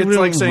reason they it's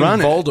didn't like saying run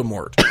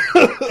Voldemort.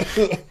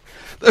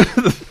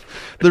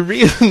 The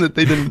reason that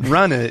they didn't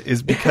run it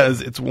is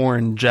because it's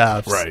Warren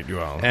Jeffs, Right,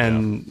 well,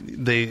 and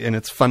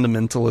it's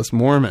fundamentalist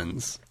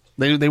Mormons.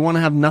 They want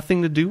to have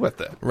nothing to do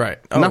with it, Right.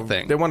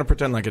 Nothing. They want to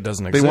pretend like it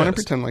doesn't exist. They want to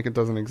pretend like it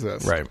doesn't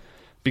exist, Right.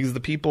 Because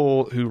the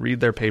people who read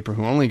their paper,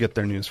 who only get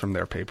their news from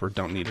their paper,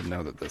 don't need to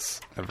know that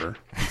this ever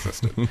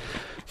existed.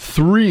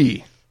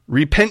 3.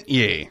 Repent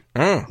ye.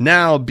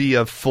 Now be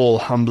of full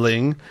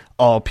humbling.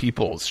 All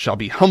peoples shall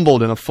be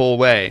humbled in a full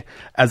way,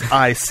 as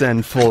I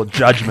send full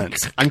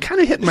judgments. I'm kind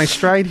of hitting my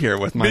stride here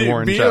with my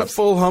Warren Be a Jeffs.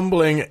 full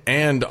humbling,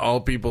 and all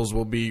peoples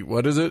will be.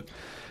 What is it?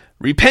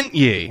 Repent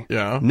ye.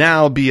 Yeah.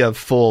 Now be of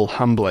full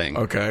humbling.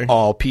 Okay.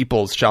 All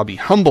peoples shall be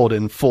humbled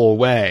in full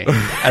way,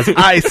 as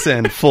I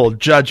send full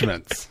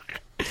judgments.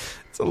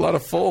 a lot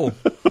of full.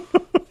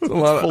 It's a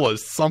lot Full of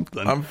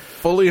something. I'm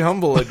fully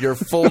humble at your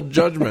full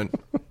judgment.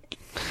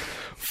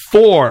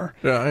 4.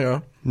 Yeah.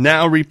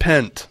 Now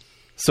repent,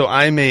 so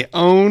I may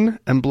own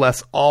and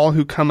bless all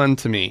who come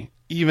unto me,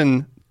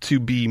 even to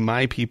be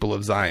my people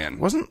of Zion.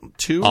 Wasn't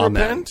 2 Amen.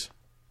 repent?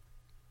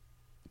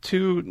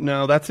 2,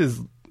 no, that's his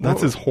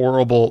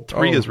horrible.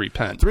 3 is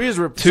repent. 3 is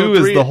 2 so is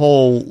 3 the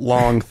whole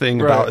long thing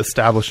Right. about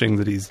establishing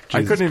that he's Jesus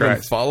I couldn't even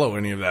Christ. follow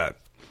any of that.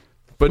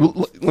 But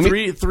Let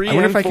me- 3 I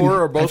wonder and if I 4 can,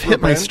 are both I've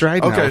hit my repent?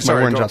 stride now Okay, with sorry,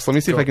 my Warren go- Jeffs. Let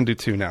me see if go. I can do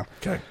 2 now.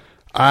 Okay.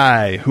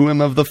 I, who am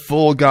of the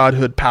full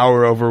godhood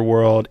power over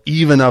world,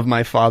 even of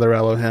my Father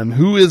Elohim,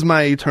 who is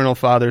my eternal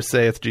Father,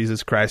 saith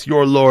Jesus Christ,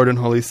 your Lord and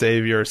Holy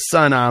Savior,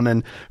 Son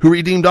Amen, who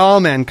redeemed all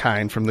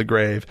mankind from the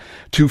grave,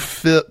 to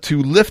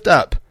lift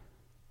up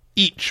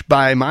each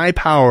by my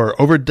power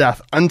over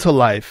death unto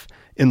life,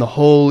 in the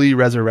holy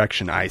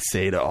resurrection, I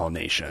say to all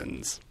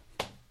nations.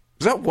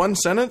 Is that one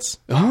sentence?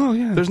 Oh,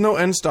 yeah. There's no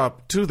end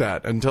stop to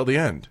that until the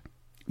end.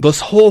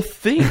 This whole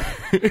thing.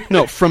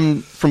 No,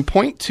 from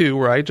point 2,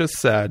 where I just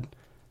said,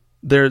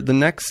 the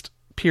next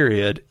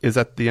period is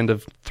at the end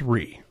of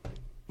 3.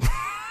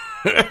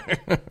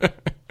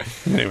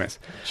 Anyways.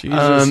 Jesus,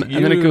 and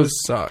then it goes,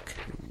 suck.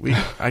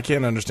 I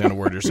can't understand a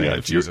word you're saying, yeah,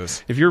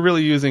 Jesus. if you're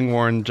really using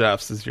Warren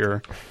Jeffs as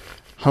your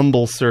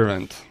humble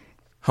servant.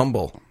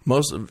 Humble.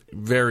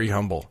 Very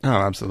humble. Oh,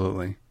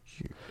 absolutely.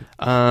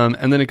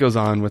 And then it goes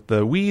on with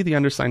we, the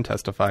undersigned,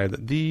 testify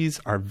that these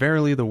are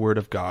verily the word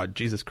of God,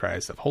 Jesus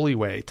Christ, of holy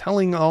way,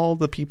 telling all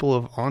the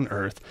people on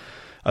earth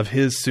of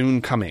his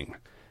soon coming,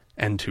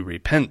 and to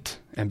repent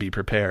and be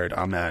prepared.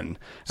 Amen.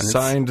 And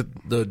Signed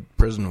the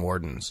prison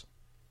wardens.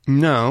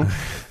 No.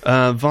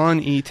 Vaughn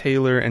E.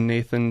 Taylor and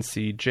Nathan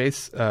C.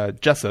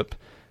 Jessup,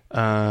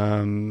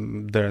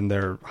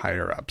 they're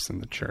higher ups in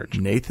the church.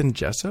 Nathan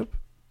Jessup?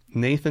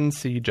 Nathan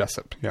C.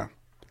 Jessup, yeah.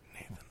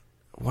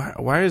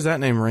 Why is that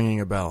name ringing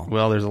a bell?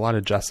 Well, there's a lot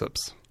of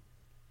Jessups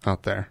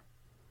out there,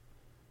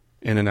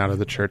 in and out of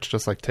the church,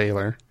 just like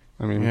Taylor.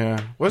 I mean, Yeah.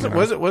 Was it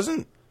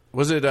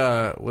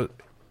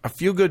A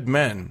Few Good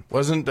Men?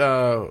 Wasn't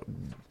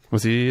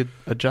was he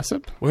a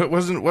Jessup?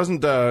 wasn't what's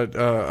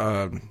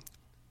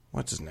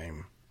his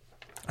name?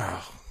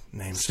 Oh,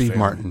 name Steve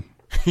Martin.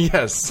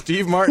 Yes,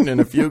 Steve Martin in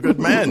A Few Good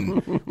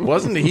Men.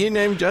 Wasn't he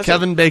named Jessup?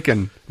 Kevin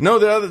Bacon. No,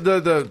 the other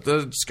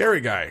the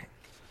scary guy.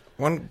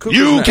 One Cuckoo's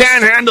You Nest.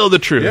 can't handle the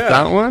truth. Yeah,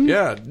 That one?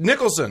 Yeah,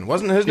 Nicholson.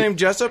 Wasn't his name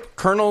Jessup?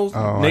 Colonel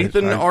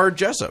Nathan R.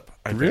 Jessup.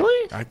 I think.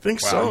 Really? I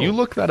think Wow, so. you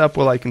look that up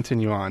while I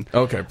continue on.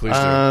 Okay, please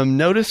do.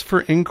 Notice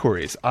for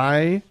inquiries.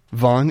 I,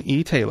 Vaughn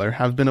E. Taylor,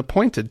 have been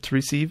appointed to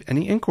receive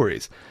any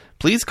inquiries.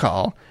 Please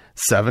call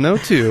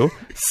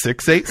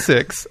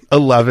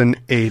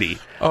 702-686-1180.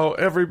 Oh,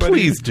 everybody.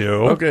 Please do.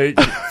 Okay, He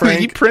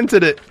Frank.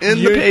 printed it in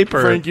the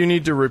paper. Frank, you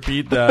need to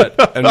repeat that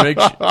and make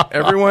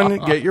everyone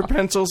get your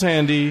pencils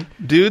handy.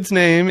 Dude's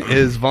name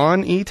is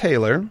Vaughn E.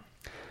 Taylor,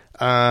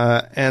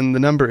 and the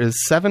number is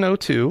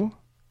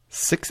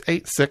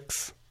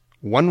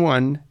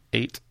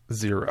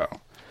 702-686-1180.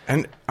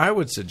 And I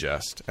would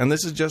suggest, and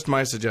this is just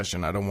my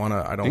suggestion. I don't want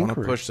to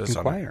push this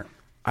on. Inquire.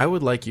 I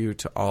would like you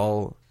to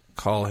all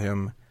call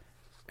him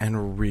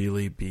and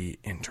really be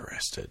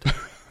interested.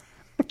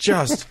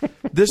 Just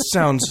this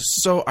sounds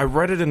so. I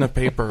read it in the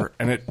paper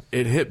and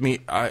it hit me.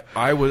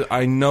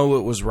 I know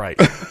it was right.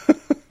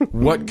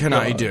 What can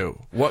I do?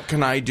 What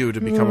can I do to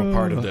become a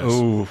part of this?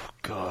 Oh,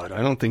 God.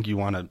 I don't think you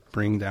want to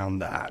bring down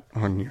that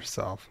on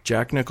yourself.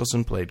 Jack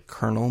Nicholson played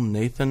Colonel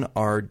Nathan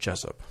R.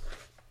 Jessup.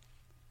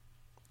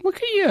 Look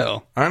at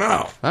you. I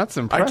know. That's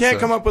impressive. I can't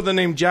come up with the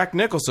name Jack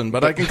Nicholson,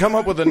 but I can come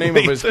up with the name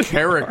of his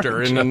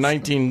character in the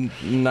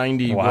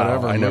 1990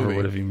 whatever I never movie.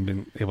 would have even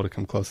been able to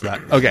come close to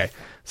that. Okay,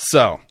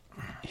 so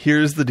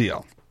here's the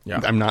deal.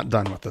 Yeah. I'm not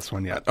done with this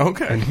one yet.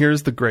 Okay. And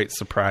here's the great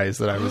surprise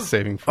that I was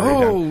saving for you.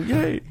 Oh,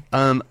 yay.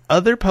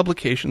 Other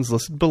publications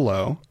listed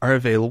below are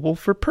available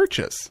for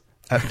purchase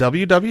at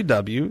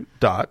www.flds.org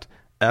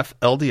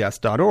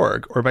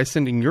or by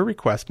sending your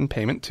request and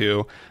payment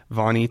to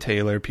Vaughn E.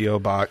 Taylor, P.O.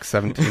 Box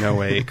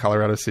 1708,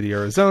 Colorado City,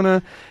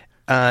 Arizona,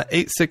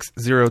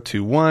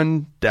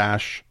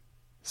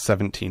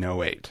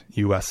 86021-1708,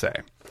 USA.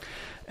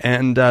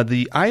 And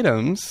the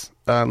items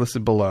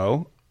listed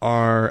below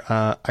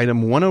are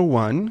item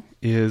 101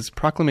 is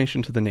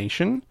Proclamation to the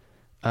Nation,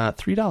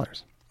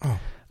 $3.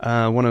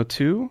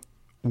 102,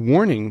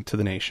 Warning to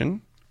the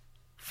Nation,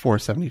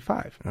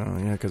 $4.75. Oh,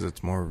 yeah, because it's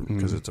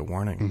a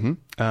warning.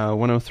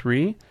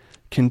 103,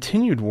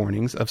 Continued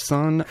Warnings of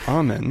San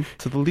Amen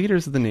to the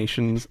Leaders of the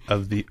Nations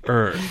of the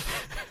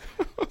Earth,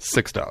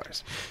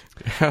 $6.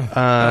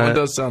 That one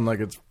does sound like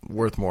it's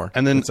worth more.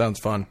 And then- it sounds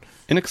fun.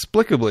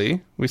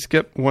 Inexplicably, we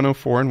skip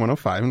 104 and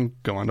 105 and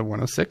go on to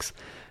 106.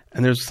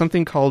 And there's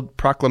something called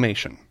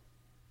Proclamation,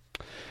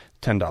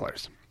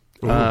 $10.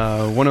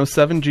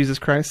 107, Jesus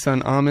Christ,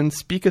 Son Amen,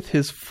 speaketh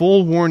his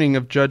full warning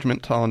of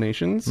judgment to all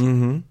nations.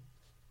 Mm-hmm.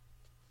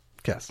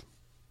 Guess.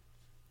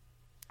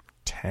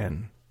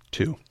 10.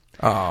 2.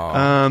 Oh.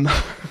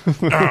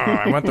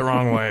 I went the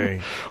wrong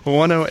way.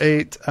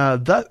 108,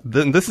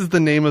 this is the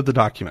name of the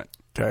document.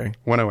 Okay.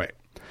 108.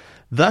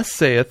 Thus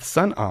saith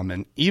Son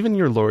Amen, even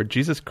your Lord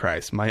Jesus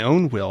Christ, my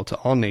own will to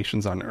all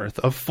nations on earth,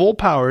 of full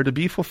power to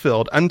be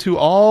fulfilled, unto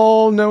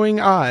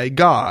all-knowing I,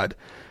 God,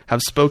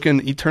 have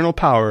spoken eternal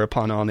power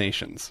upon all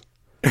nations.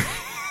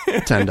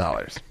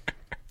 $10.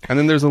 And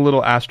then there's a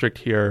little asterisk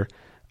here,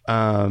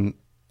 and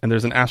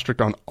there's an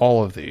asterisk on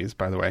all of these,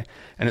 by the way,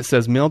 and it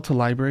says, mailed to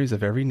libraries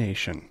of every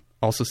nation,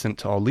 also sent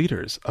to all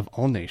leaders of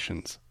all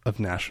nations of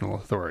national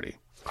authority.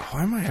 Oh,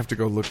 I might have to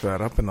go look that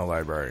up in the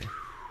library.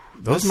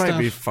 Those might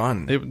be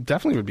fun. It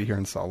definitely would be here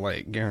in Salt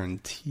Lake,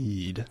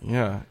 guaranteed.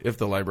 Yeah, if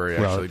the library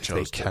actually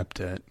chose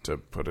to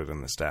put it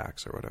in the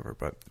stacks or whatever.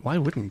 But why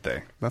wouldn't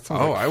they? That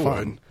sounds I fun.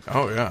 would.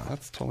 Oh yeah,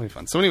 that's totally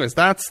fun. So, anyways,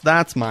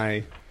 that's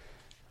my.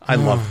 I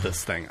love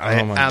this thing. I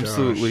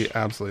absolutely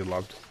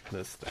loved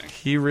this thing.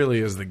 He really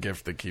is the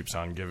gift that keeps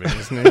on giving,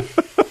 isn't he?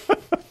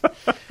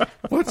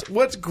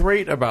 What's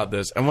great about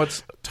this, and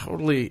what's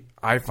totally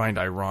I find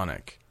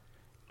ironic,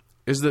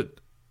 is that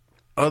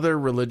other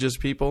religious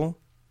people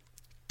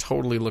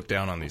totally look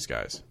down on these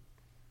guys.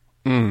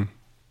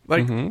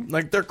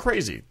 Like they're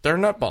crazy. They're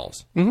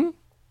nutballs.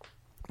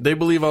 They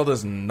believe all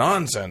this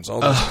nonsense, all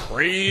this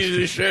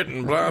crazy shit,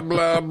 and blah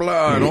blah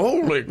blah. And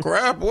holy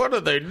crap, what are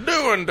they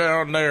doing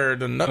down there,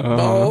 the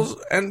nutballs?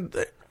 And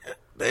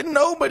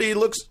nobody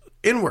looks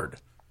inward.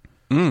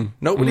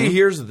 Nobody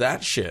hears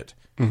that shit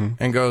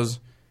and goes,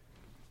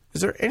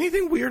 "Is there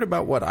anything weird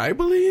about what I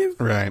believe?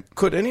 Right?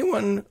 Could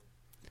anyone?"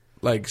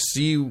 Like,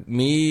 see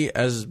me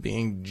as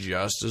being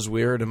just as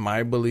weird and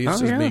my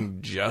beliefs as being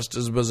just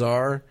as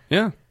bizarre?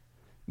 Yeah.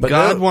 But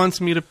God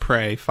wants me to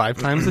pray 5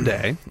 times a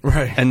day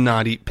right. and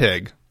not eat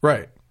pig.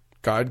 Right.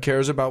 God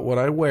cares about what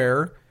I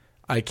wear.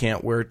 I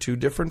can't wear 2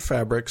 different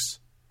fabrics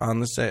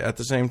at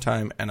the same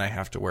time, and I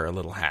have to wear a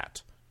little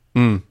hat.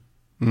 Yeah.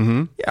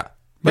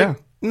 But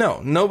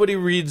no, nobody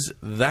reads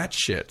that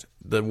shit,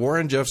 the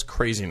Warren Jeffs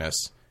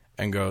craziness,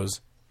 and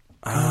goes,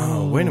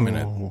 oh, wait a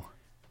minute.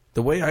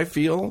 The way I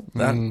feel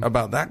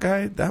about that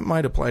guy, that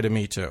might apply to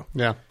me too.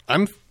 Yeah.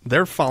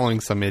 They're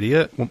following some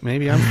idiot. Well,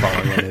 maybe I'm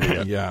following an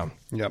idiot. Yeah.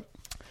 Yep.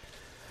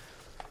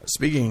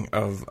 Speaking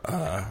of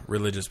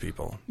religious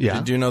people,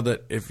 did you know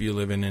that if you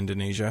live in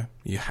Indonesia,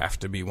 you have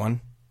to be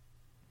one?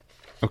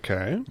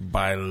 Okay.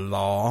 By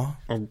law.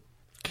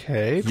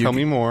 Okay. Tell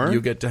me more. You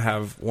get to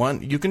have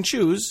one. You can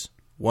choose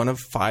one of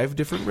 5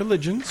 different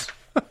religions.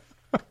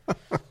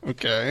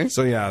 Okay.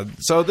 So yeah.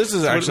 So this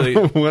is actually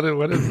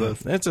what is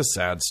this? It's a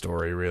sad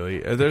story, really.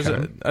 There's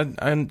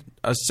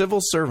a civil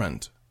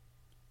servant.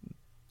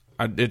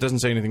 It doesn't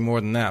say anything more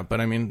than that, but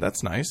I mean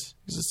that's nice.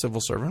 He's a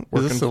civil servant.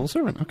 He's a civil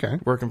servant. Okay.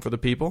 Working for the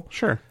people.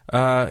 Sure.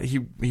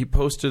 He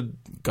posted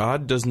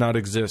 "God does not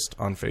exist"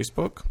 on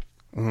Facebook.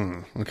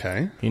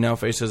 Okay. He now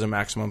faces a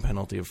maximum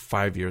penalty of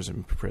 5 years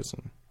in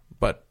prison,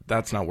 but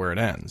that's not where it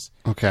ends.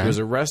 Okay. He was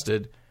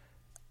arrested,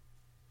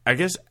 I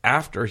guess,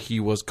 after he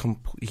was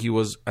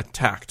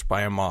attacked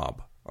by a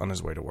mob on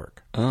his way to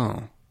work.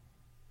 Oh.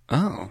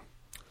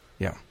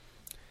 Yeah.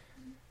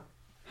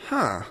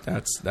 Huh.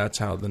 That's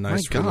how the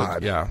nice. My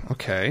God. Yeah.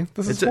 Okay.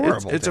 This is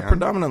horrible. It's a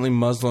predominantly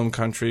Muslim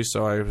country,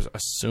 so I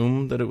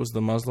assumed that it was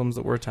the Muslims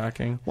that were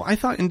attacking. Well, I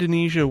thought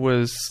Indonesia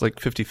was like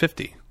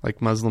 50-50,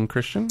 like Muslim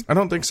Christian. I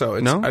don't think so.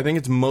 No? I think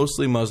it's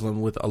mostly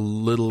Muslim with a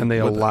little, and they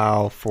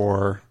allow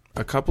for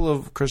a couple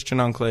of Christian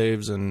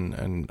enclaves,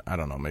 and I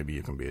don't know. Maybe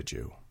you can be a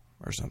Jew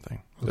or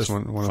something. This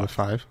one of the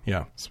 5.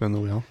 Yeah. Spin the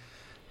wheel.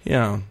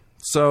 Yeah.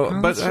 So,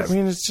 but I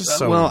mean, it's just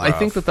so well, rough. I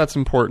think that's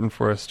important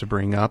for us to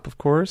bring up, of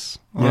course,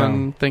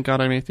 on Thank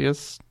God I'm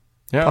Atheist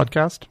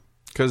podcast.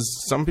 Because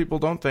some people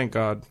don't thank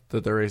God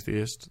that they're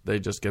atheist. They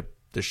just get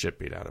the shit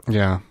beat out of them.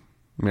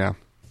 Yeah.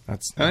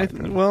 That's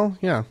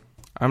Indonesia.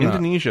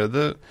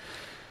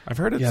 I've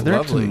heard it's they're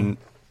lovely.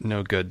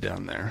 No good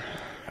down there.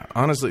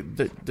 Honestly,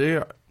 they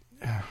are.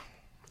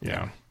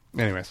 Yeah.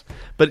 Anyways,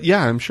 but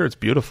yeah, I'm sure it's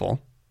beautiful.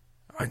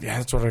 Yeah,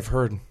 that's what I've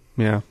heard.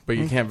 Yeah, but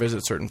you can't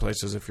visit certain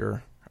places if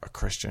you're a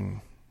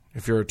Christian.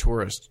 If you're a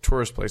tourist,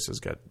 tourist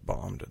places get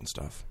bombed and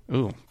stuff.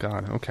 Ooh,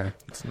 God. Okay. All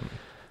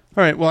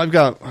right. Well,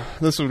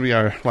 this would be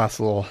our last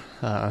little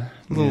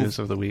news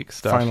of the week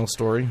stuff. Final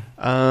story.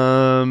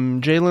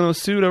 Jay Leno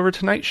sued over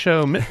Tonight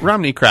Show Mitt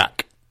Romney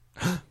crack.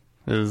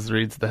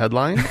 Reads the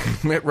headline.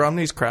 Mitt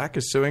Romney's crack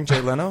is suing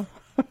Jay Leno?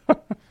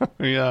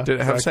 Yeah.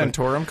 Did it have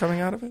Santorum coming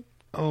out of it?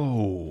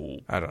 Oh.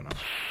 I don't know.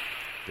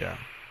 Yeah.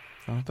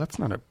 Oh, that's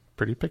not a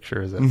pretty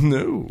picture, is it?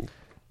 No.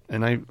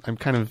 And I'm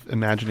kind of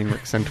imagining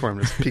Rick Santorum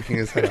just peeking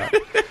his head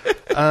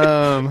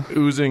out.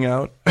 Oozing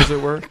out, as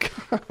it were.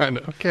 God,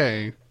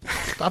 okay.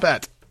 Stop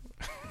it.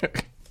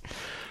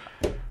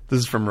 This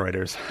is from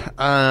Reuters.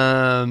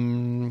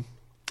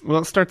 Well,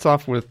 it starts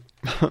off with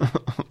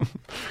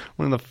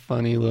one of the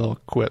funny little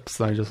quips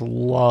that I just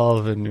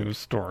love in news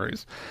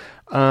stories.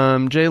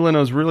 Jay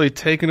Leno's really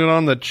taking it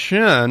on the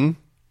chin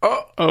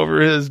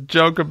over his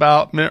joke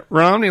about Mitt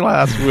Romney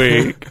last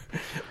week.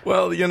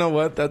 Well, you know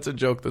what? That's a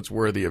joke that's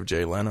worthy of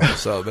Jay Leno,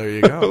 so there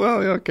you go.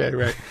 Well, okay,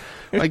 right.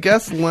 I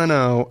guess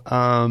Leno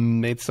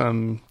made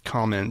some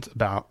comment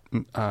about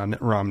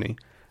Mitt Romney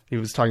He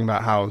was talking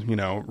about how,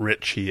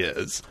 rich he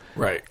is.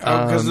 Right.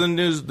 Because the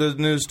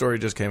news story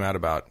just came out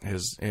about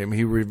him.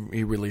 He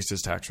released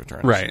his tax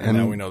returns. Right. And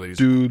now we know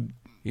that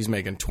he's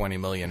making $20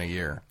 million a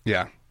year.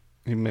 Yeah.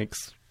 He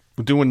makes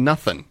doing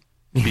nothing.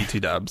 BT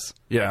dubs.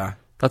 Yeah.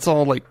 That's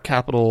all like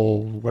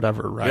capital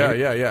whatever, right?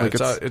 Yeah. Like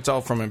it's all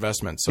from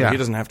investments. So he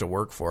doesn't have to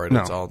work for it. No,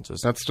 it's all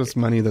just that's just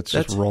money that's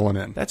just rolling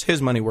in. That's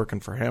his money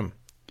working for him.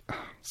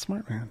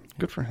 Smart man.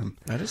 Good for him.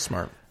 That is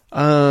smart.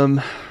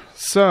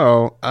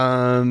 So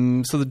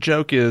the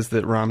joke is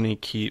that Romney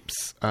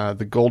keeps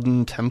the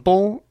Golden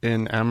Temple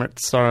in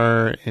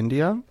Amritsar,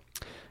 India,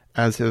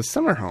 as his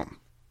summer home.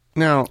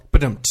 Now,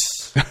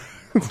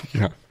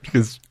 yeah,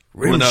 because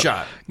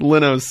shot.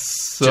 Leno's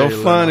so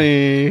Jay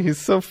funny. He's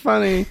so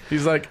funny.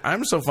 He's like,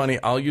 I'm so funny.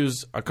 I'll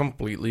use a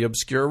completely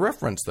obscure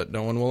reference that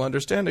no one will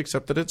understand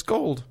except that it's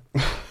gold.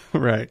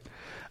 Right.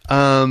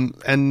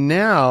 And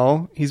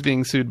now he's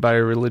being sued by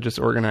a religious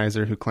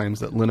organizer who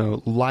claims that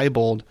Leno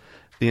libeled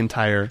the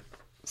entire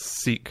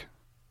Sikh.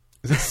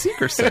 Is it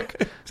Sikh or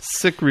Sikh?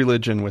 Sikh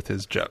religion with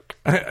his joke.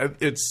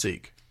 It's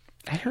Sikh.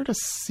 I heard a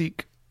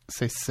Sikh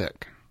say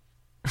sick.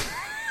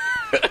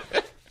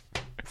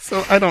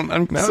 So I'm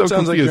now so it sounds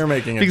confused. like you're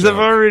making a because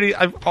joke.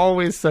 I've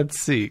always said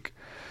Sikh.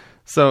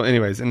 So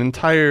anyways, I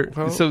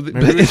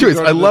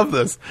to love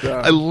this.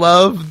 Yeah. I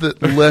love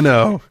that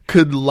Leno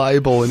could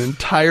libel an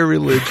entire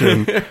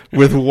religion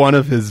with one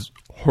of his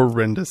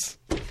horrendous,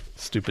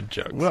 stupid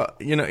jokes. Well,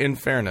 in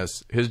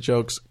fairness, his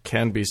jokes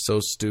can be so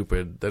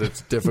stupid that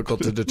it's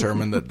difficult to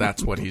determine that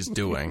that's what he's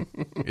doing,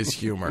 is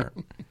humor.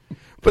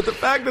 But the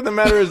fact of the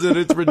matter is that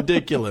it's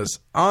ridiculous.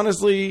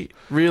 Honestly,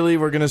 really,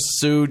 we're going to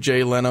sue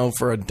Jay Leno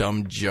for a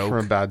dumb joke? For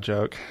a bad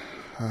joke.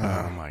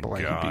 Oh, my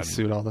Boy, God. he'd be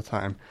sued all the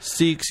time.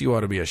 Sikhs, you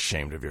ought to be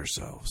ashamed of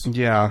yourselves.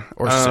 Yeah.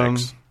 Or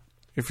Sikhs.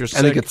 If you're Sikh.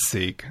 I think it's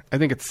Sikh.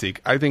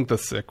 I think the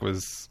Sikh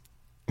was...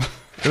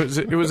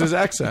 It was his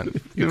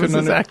accent. You was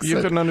his accent. You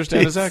couldn't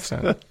understand his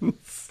accent.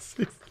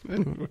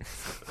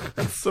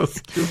 That's so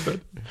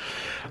stupid.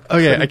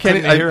 Okay, I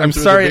can't. hear him I'm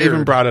through sorry the I even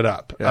beard. brought it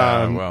up.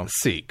 Yeah, well.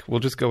 Sikh. We'll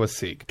just go with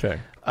Sikh. Okay.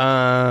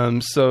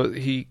 So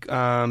he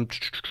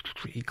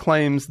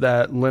claims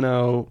that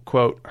Leno,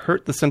 quote,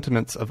 hurt the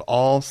sentiments of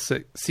all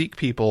Sikh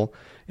people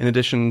in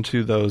addition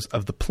to those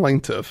of the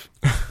plaintiff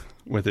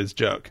with his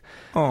joke.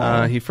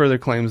 He further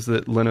claims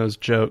that Leno's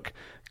joke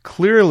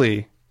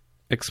clearly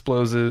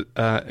exposes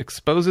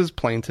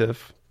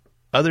plaintiff,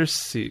 other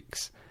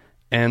Sikhs,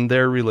 and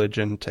their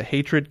religion to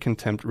hatred,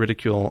 contempt,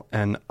 ridicule,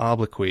 and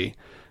obloquy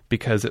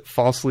because it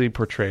falsely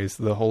portrays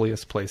the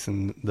holiest place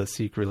in the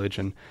Sikh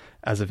religion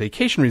as a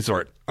vacation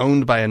resort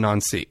owned by a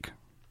non-Sikh.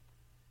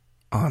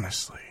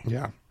 Honestly.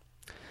 Yeah.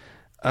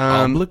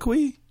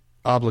 Obloquy?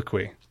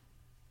 Obloquy.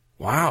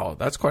 Wow,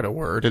 that's quite a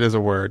word. It is a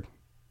word.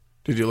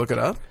 Did you look it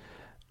up?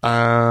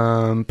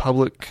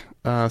 Public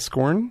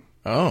scorn.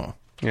 Oh.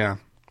 Yeah.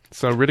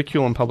 So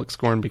ridicule and public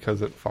scorn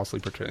because it falsely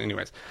portrays.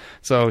 Anyways,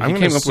 so he I'm came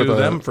going to up with sue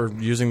them for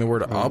using the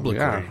word obloquy.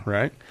 Yeah,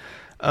 right.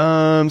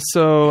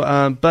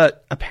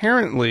 But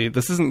apparently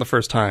this isn't the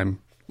first time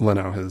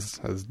Leno has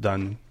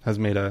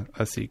made a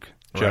Sikh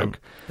joke.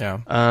 Right.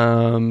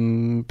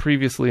 Yeah.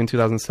 Previously in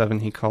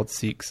 2007, he called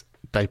Sikhs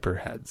diaper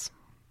heads.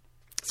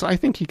 So I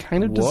think he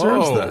kind of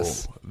deserves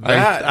this.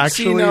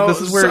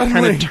 This is where it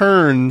kind of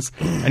turns,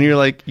 and you're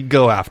like, you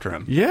go after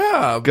him.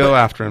 Yeah. Go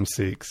after him,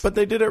 Sikhs. But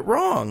they did it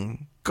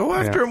wrong. Go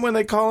after him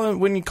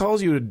when he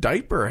calls you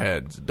diaper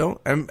heads.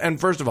 And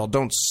first of all,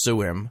 don't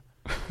sue him.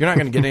 You're not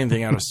going to get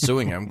anything out of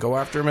suing him. Go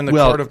after him in the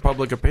court of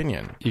public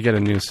opinion. You get a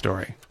news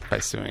story by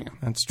suing him.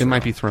 That's true. It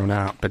might be thrown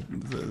out, but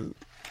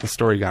the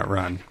story got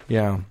run.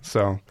 Yeah.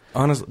 So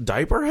honestly,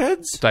 diaper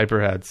heads?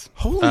 Diaper heads.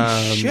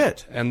 Holy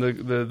shit. And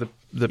the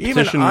petition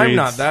even I'm reads,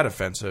 not that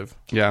offensive.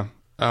 Yeah.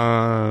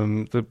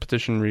 The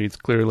petition reads,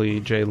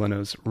 clearly Jay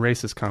Leno's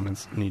racist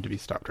comments need to be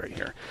stopped right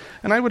here.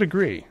 And I would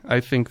agree.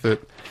 I think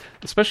that,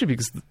 especially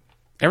because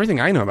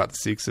everything I know about the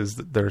Sikhs is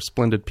that they're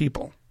splendid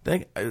people.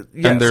 Yes,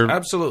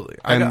 absolutely.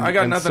 I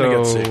got nothing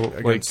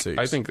against Sikhs.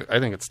 I think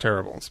it's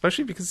terrible,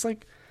 especially because,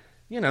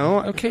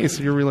 okay,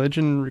 so your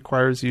religion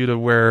requires you to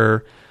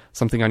wear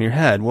something on your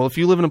head. Well, if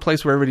you live in a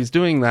place where everybody's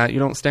doing that, you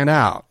don't stand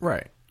out.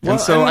 Right. And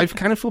so I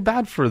kind of feel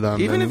bad for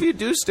them. Even if you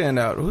do stand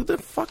out, who the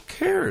fuck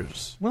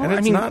cares? Well, and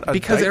it's not a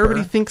because diaper.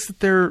 everybody thinks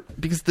that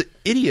because the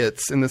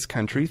idiots in this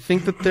country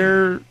think that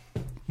they're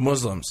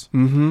Muslims.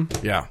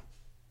 Mm-hmm. Yeah.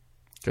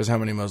 Because how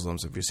many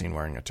Muslims have you seen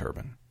wearing a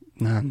turban?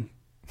 None.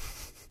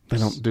 They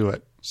don't do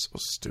it. So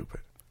stupid.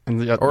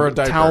 And or a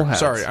diaper. Towel heads.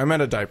 Sorry, I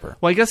meant a diaper.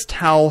 Well, I guess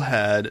towel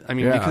head. I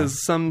mean,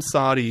 because some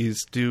Saudis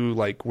do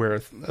wear a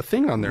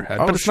thing on their head,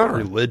 but it's not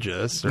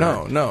religious.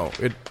 No,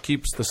 it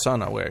keeps the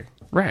sun away.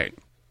 Right.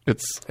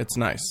 It's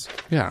nice.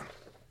 Yeah.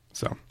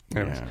 So,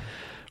 anyways. Yeah.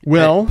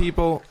 Well, hey,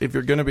 people, if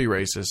you're going to be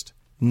racist,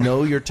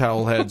 know your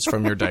towel heads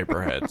from your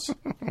diaper heads.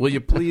 Will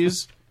you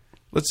please?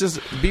 Let's just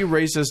be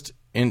racist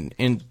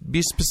and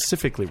be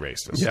specifically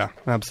racist. Yeah,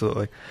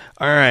 absolutely.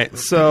 All right.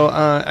 So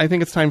I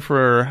think it's time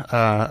for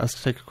us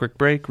to take a quick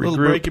break, regroup. A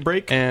little breaky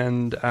break.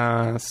 And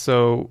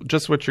so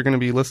just what you're going to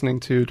be listening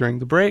to during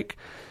the break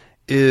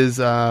is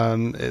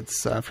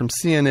it's from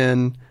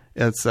CNN.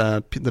 It's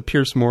the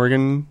Piers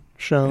Morgan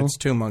show. It's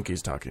two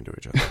monkeys talking to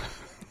each other.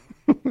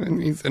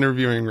 And he's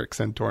interviewing Rick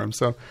Santorum.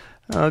 So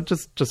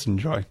just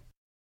enjoy.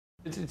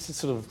 It's a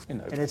sort of,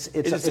 And it's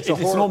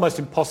an almost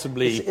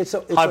impossibly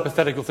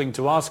hypothetical thing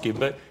to ask you,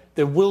 but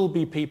there will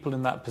be people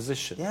in that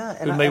position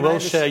who may well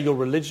share your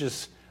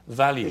religious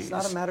values. It's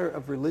not a matter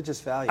of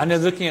religious values. And they're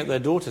looking at their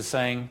daughter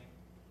saying,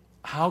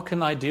 how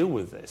can I deal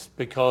with this?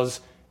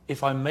 Because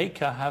if I make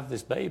her have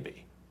this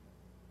baby,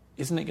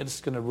 isn't it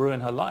just going to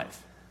ruin her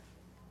life?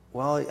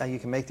 Well, you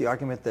can make the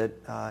argument that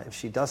if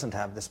she doesn't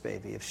have this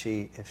baby, if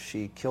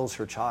she kills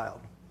her child,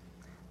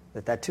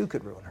 that too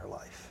could ruin her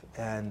life.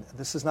 And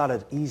this is not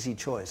an easy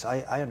choice.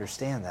 I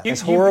understand that.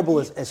 As horrible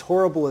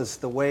as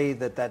the way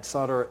that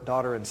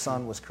daughter and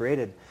son was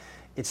created,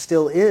 it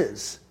still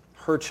is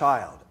her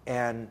child.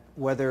 And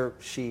whether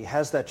she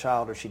has that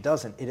child or she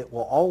doesn't, it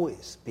will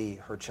always be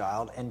her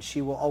child, and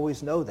she will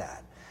always know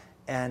that.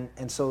 And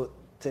so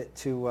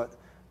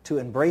to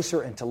embrace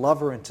her and to love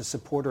her and to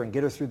support her and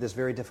get her through this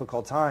very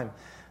difficult time,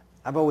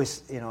 I've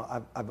always,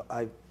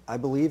 I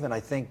believe and I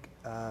think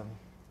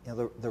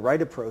the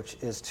right approach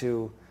is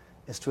to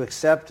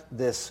accept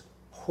this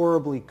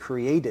horribly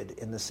created,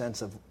 in the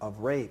sense of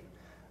rape,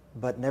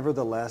 but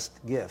nevertheless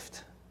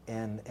gift,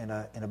 and in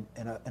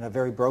a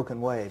very broken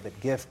way, but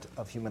gift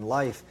of human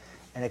life,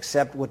 and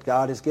accept what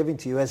God is giving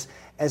to you. As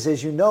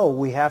you know,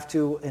 we have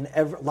to, in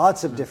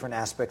lots of different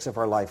aspects of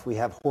our life, we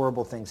have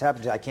horrible things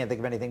happen. I can't think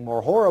of anything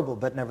more horrible,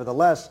 but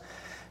nevertheless,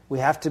 we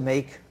have to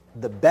make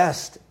the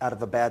best out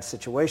of a bad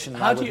situation.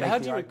 How do you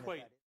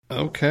equate?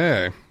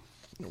 Okay.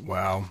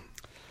 Wow.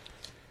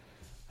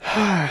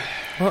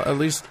 Well, at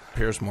least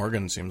Piers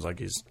Morgan seems like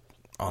he's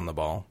on the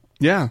ball.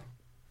 Yeah.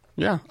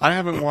 I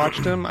haven't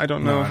watched him. I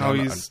don't know how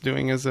he's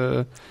doing as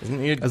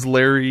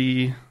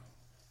Larry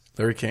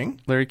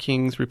King? Larry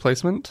King's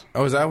replacement.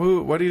 Oh, is that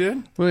what he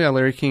did? Well, yeah,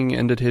 Larry King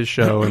ended his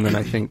show, and then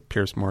I think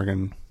Piers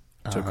Morgan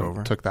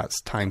took that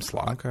time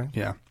slot. Okay.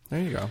 Yeah. There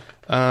you go.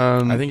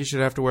 I think you should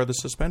have to wear the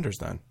suspenders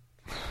then.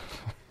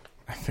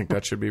 I think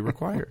that should be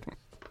required.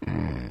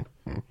 You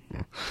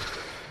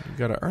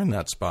got to earn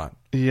that spot.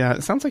 Yeah,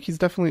 it sounds like he's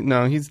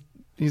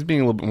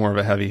being a little bit more of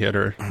a heavy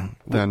hitter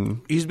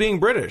than he's being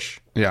British.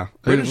 Yeah,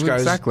 British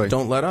guys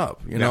don't let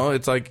up. You know,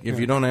 it's like if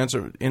you don't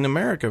answer in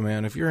America,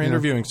 man. If you're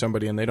interviewing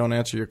somebody and they don't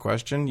answer your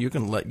question, you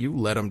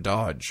let them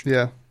dodge.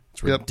 Yeah,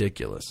 it's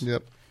ridiculous.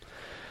 Yep.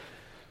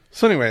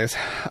 So, anyways,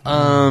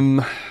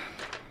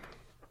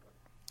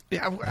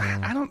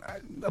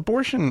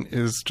 abortion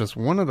is just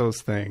one of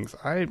those things.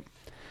 I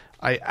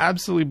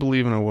absolutely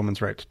believe in a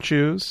woman's right to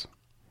choose,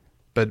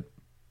 but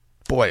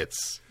boy,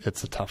 it's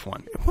a tough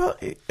one. Well,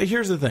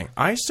 here's the thing.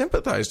 I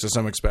sympathize to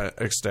some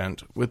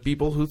extent with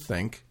people who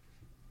think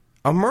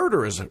a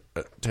murder is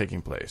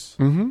taking place.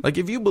 Mm-hmm. Like,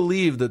 if you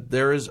believe that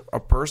there is a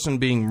person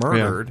being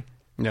murdered,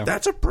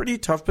 that's a pretty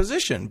tough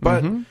position.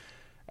 But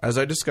as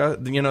I discussed,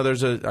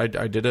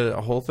 I did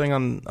a whole thing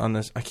on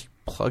this. I keep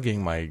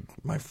plugging my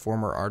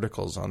former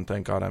articles on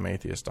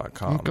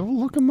thankgodimatheist.com. Go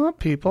look them up,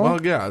 people.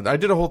 Well, yeah, I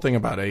did a whole thing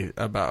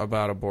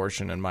about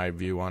abortion and my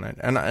view on it.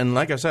 And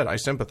like I said, I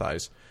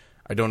sympathize.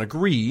 I don't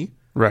agree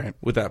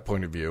with that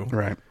point of view.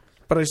 Right.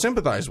 But I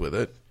sympathize with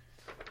it.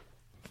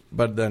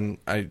 But then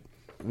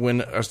when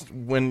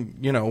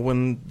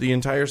the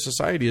entire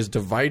society is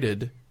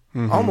divided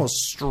almost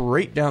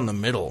straight down the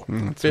middle,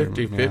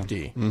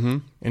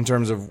 50-50 in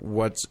terms of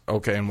what's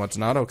okay and what's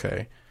not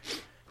okay,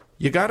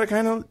 you got to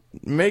kind of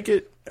make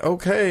it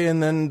okay,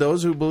 and then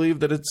those who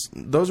believe that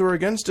those who are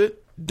against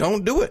it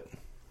don't do it.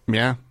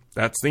 Yeah.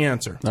 That's the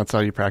answer. That's how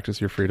you practice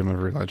your freedom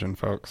of religion,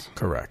 folks.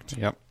 Correct.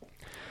 Yep.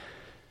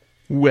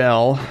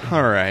 Well,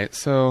 all right.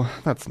 So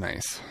that's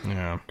nice.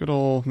 Yeah. Good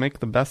old make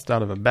the best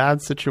out of a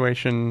bad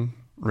situation,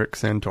 Rick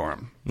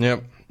Santorum.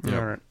 Yep.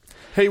 All right.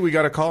 Hey, we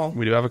got a call.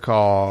 We do have a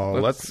call.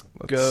 Let's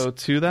go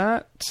to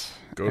that.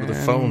 Go to the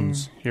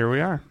phones. Here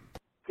we are.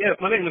 Yes,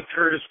 my name is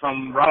Curtis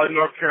from Raleigh,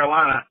 North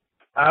Carolina.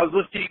 I was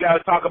listening to you guys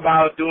talk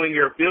about doing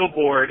your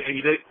billboard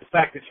and the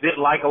fact that you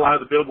didn't like a lot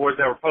of the billboards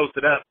that were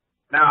posted up.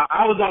 Now,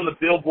 I was on the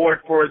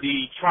billboard for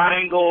the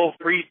Triangle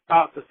Free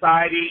Thought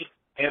Society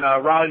in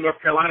Raleigh, North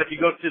Carolina. If you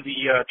go to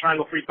the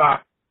Triangle Free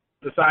Thought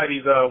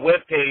Society's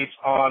webpage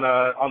on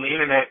the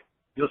internet,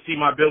 you'll see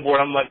my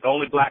billboard. I'm like the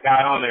only black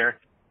guy on there.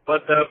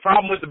 But the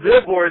problem with the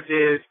billboards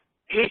is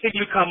anything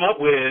you come up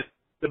with,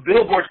 the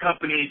billboard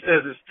company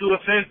says it's too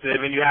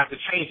offensive and you have to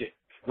change it.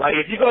 Like,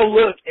 if you go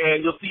look and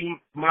you'll see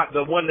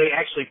the one they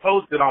actually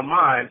posted on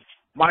mine,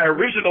 my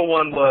original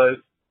one was,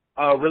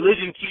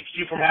 religion keeps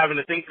you from having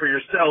to think for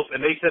yourself,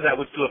 and they said that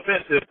was too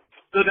offensive.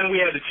 So then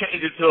we had to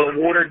change it to a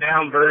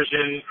watered-down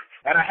version,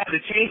 and I had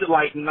to change it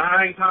like 9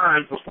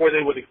 times before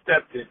they would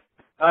accept it.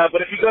 But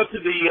if you go to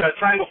the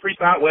Triangle Free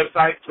Thought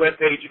website's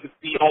webpage, you can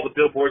see all the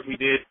billboards we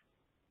did.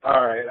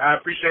 All right. I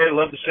appreciate it.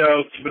 Love the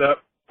show. Keep it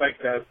up.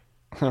 Thanks, guys.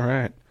 All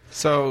right.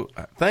 So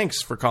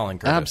thanks for calling,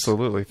 Curtis.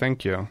 Absolutely.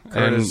 Thank you.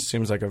 Curtis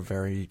seems like a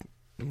very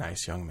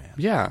nice young man.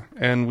 Yeah.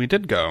 And we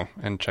did go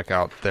and check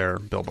out their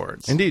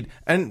billboards. Indeed.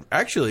 And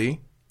actually,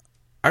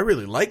 I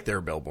really like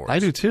their billboards. I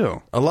do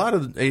too. A lot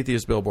of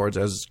atheist billboards,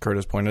 as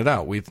Curtis pointed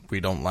out, we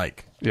don't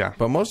like. Yeah.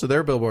 But most of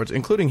their billboards,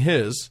 including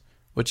his,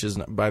 which is,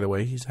 by the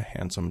way, he's a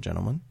handsome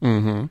gentleman.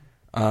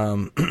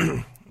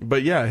 Mm-hmm.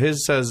 But yeah,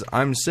 his says,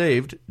 "I'm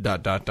saved, ...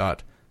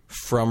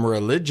 from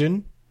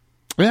religion."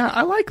 Yeah,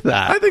 I like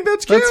that. I think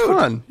that's cute. That's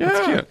fun. Yeah.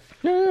 That's cute.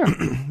 Yeah.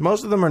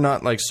 Most of them are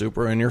not like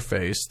super in your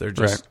face. They're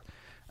just, Right.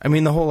 I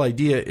mean, the whole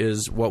idea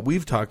is what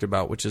we've talked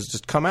about, which is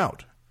just come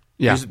out.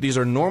 Yeah. These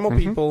are normal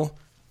people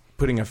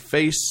putting a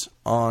face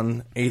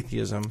on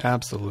atheism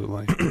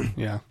Absolutely.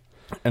 Yeah.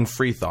 and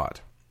free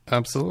thought.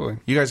 Absolutely.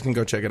 You guys can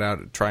go check it out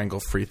at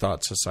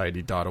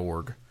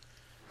trianglefreethoughtsociety.org.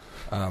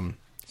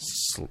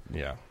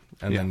 Yeah.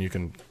 And then you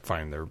can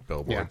find their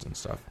billboards and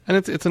stuff. And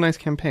it's a nice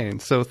campaign.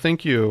 So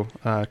thank you,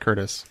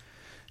 Curtis,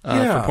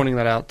 for pointing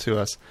that out to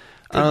us.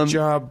 Good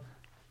job,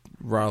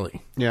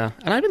 Raleigh. Yeah.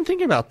 And I've been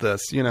thinking about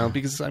this,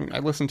 because I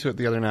listened to it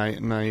the other night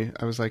and I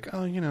was like,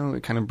 oh,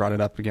 it kind of brought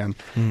it up again.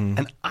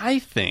 And I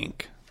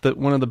think that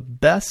one of the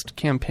best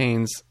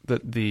campaigns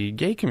that the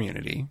gay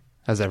community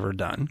has ever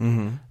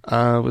done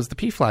was the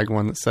PFLAG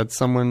one that said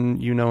someone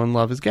you know and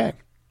love is gay.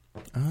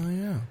 Oh,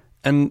 yeah.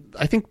 And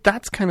I think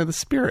that's kind of the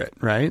spirit,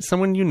 right?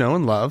 Someone you know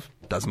and love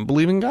doesn't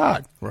believe in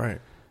God. Right.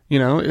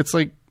 It's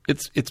like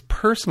it's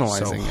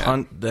personalizing So it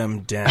hunt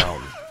them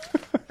down.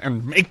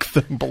 and make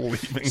them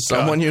believe in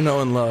Someone God. you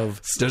know and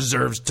love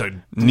deserves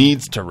to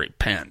Needs to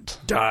repent.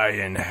 die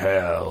in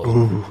hell.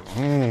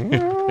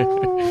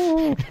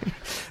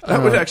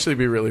 That would actually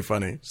be really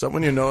funny.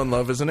 Someone you know and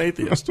love is an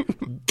atheist.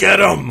 Get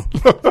him!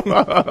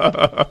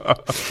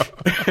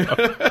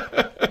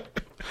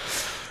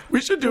 We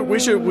should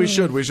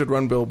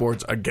run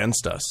billboards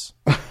against us.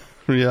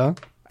 Yeah.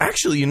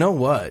 Actually, you know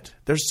what?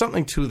 There's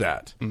something to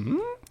that. Mm-hmm.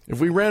 If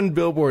we ran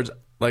billboards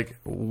like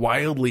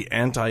wildly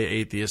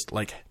anti-atheist,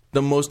 like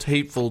the most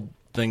hateful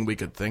thing we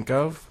could think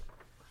of,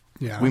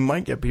 Yeah. we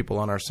might get people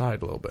on our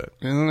side a little bit.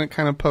 Isn't it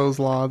kind of Poe's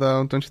law,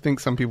 though? Don't you think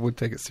some people would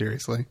take it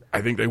seriously?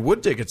 I think they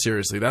would take it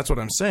seriously. That's what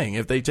I'm saying.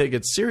 If they take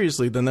it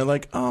seriously, then they're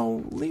like,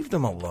 oh, leave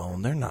them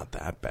alone. They're not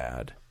that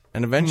bad.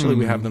 And eventually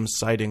we have them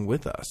siding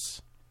with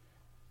us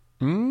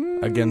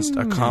against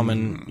a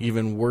common,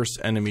 even worse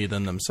enemy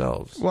than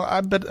themselves.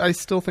 Well, but I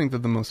still think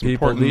that the most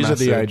People, important these are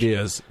the message-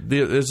 ideas.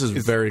 This is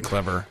very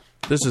clever.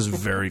 This is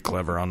very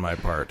clever on my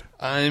part.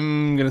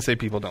 I'm going to say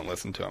people don't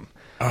listen to him.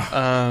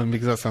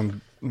 Because that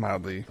sounds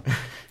mildly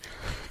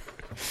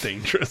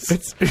dangerous.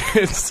 It's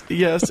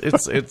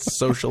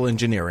social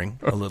engineering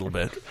a little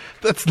bit.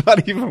 That's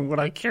not even what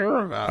I care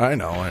about. I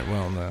know.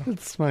 No.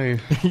 It's my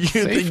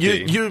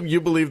safety.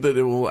 You believe that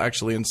it will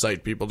actually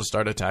incite people to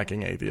start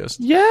attacking atheists?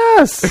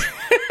 Yes.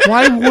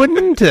 Why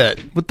wouldn't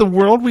it? With the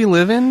world we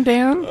live in,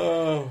 Dan,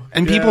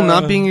 and people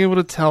not being able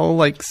to tell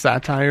like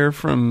satire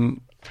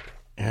from,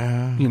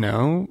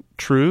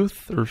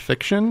 truth or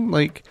fiction,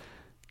 like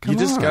you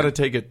just on. got to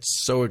take it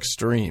so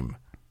extreme.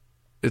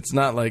 It's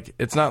not like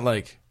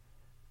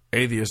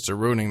atheists are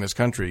ruining this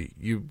country.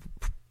 You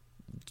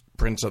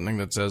print something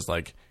that says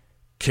like,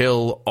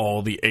 kill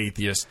all the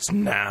atheists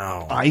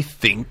now. I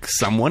think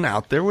someone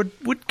out there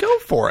would go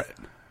for it.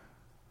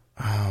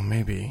 Oh,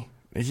 maybe.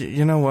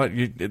 You know what?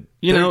 It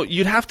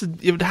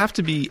would have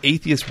to be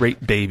atheist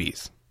rape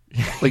babies.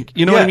 Like,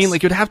 you know what I mean?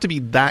 Like, it would have to be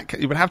that.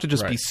 It would have to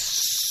just be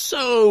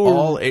so.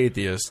 All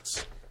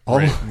atheists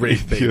rape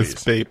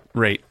babies.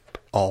 Rape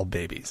all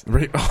babies.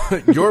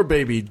 Your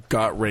baby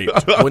got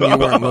raped when you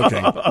weren't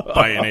looking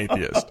by an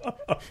atheist.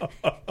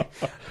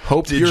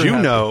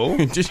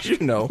 Did you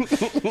know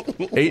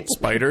 8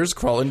 spiders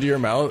crawl into your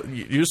mouth?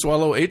 You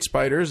swallow 8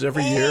 spiders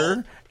every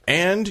year,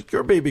 and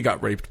your baby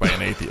got raped by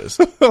an atheist.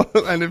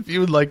 And if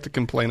you would like to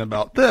complain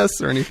about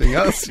this or anything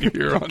else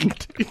you're on,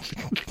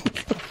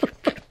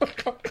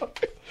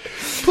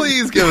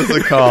 please give us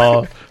a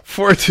call.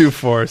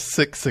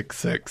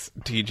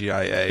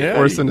 424-666-TGIA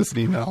or send us an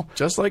email.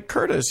 Just like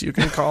Curtis, you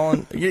can call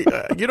and you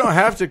don't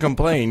have to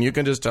complain. You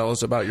can just tell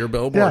us about your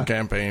billboard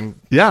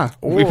campaign. Yeah,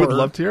 or we would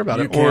love to hear about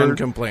you it. You can or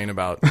complain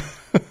about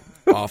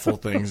awful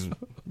things,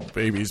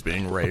 babies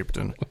being raped,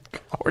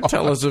 or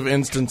tell us of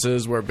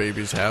instances where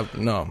babies have.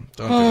 No,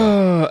 don't do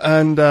that.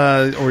 And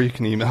or you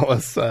can email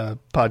us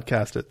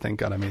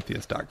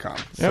podcast@thankgodimatheist.com.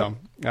 So,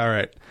 all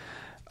right.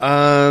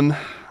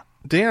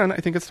 Dan, I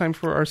think it's time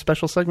for our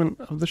special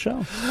segment of the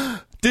show.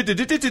 That's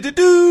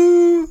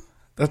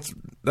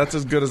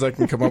as good as I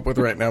can come up with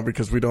right now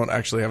because we don't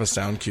actually have a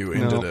sound cue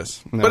into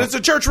this. No. But it's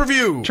a church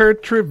review.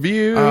 Church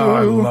review. Oh,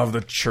 I love the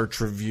church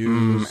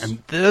reviews.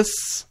 And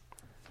this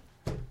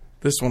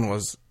one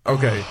was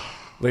okay,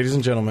 ladies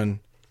and gentlemen.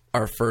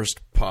 Our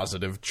first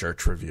positive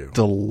church review.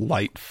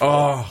 Delightful.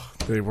 Oh,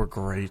 they were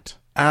great.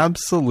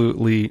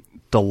 Absolutely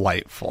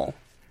delightful.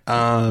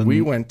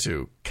 We went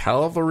to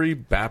Calvary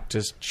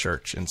Baptist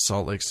Church in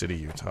Salt Lake City,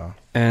 Utah.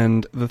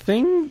 And the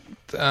thing,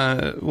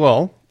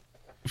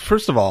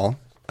 first of all,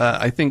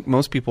 I think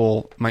most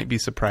people might be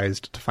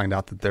surprised to find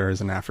out that there is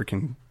an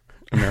African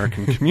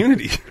American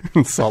community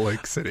in Salt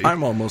Lake City.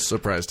 I'm almost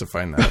surprised to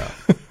find that out.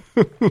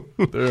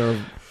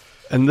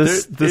 And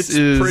this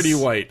is pretty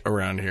white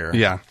around here.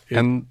 Yeah,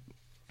 and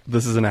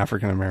this is an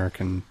African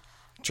American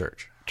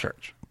church.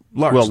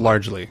 Largely. Well,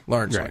 largely.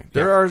 Right.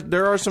 Yeah.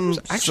 There are some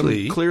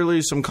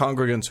clearly some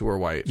congregants who are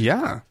white.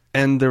 Yeah.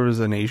 And there was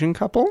an Asian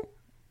couple.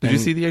 Did you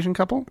see the Asian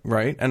couple?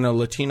 Right. And a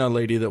Latina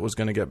lady that was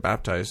going to get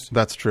baptized.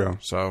 That's true.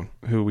 So,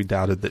 who we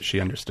doubted that she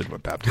understood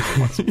what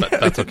baptism was, but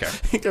that's okay.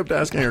 He kept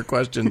asking her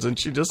questions, and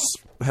she just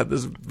had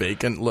this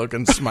vacant look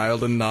and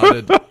smiled and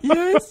nodded.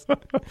 Yes.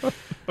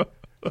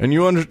 And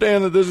you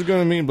understand that this is going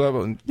to mean blah,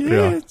 blah.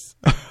 Yes.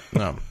 Yeah.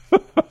 No.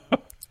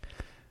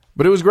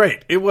 But it was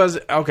great. It was,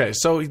 okay,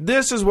 so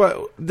this is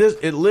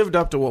it lived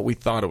up to what we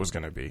thought it was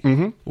going to be,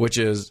 which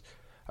is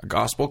a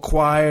gospel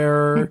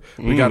choir.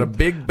 We got a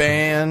big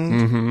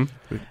band.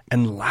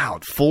 And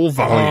loud, full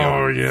volume.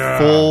 Oh, yeah.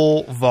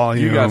 Full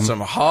volume. You got some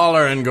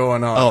hollering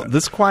going on. Oh,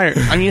 this choir,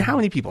 I mean, how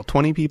many people?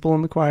 20 people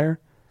in the choir?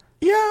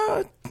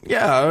 Yeah,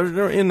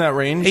 in that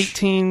range.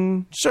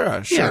 18?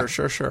 Sure.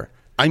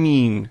 I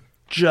mean,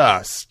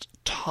 just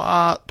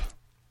top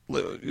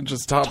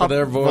of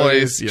their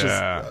voice.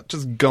 Yeah.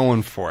 Just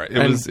going for it.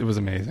 It was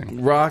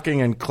amazing.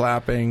 Rocking and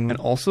clapping. And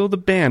also the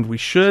band. We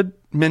should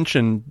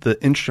mention the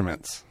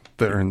instruments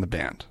that are in the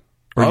band.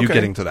 Or are you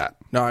getting to that?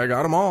 No, I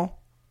got them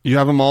all. You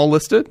have them all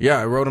listed? Yeah,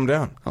 I wrote them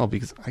down. Oh,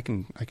 because I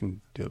can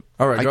do it.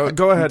 All right,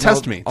 go ahead.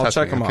 Test me. I'll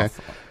check them off.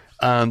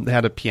 They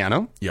had a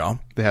piano. Yeah.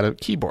 They had a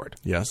keyboard.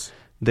 Yes.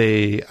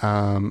 They,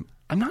 I'm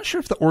not sure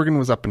if the organ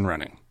was up and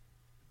running.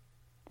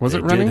 Was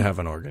it running? They did have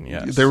an organ,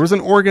 yes. There was an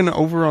organ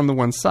over on the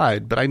one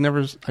side, but I never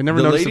noticed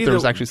that there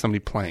was actually somebody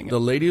playing it. The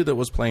lady that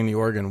was playing the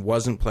organ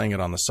wasn't playing it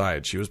on the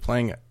side. She was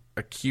playing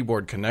a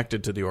keyboard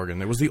connected to the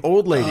organ. It was the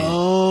old lady.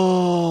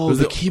 Oh,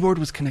 the keyboard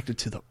was connected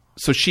to the...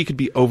 So she could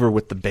be over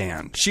with the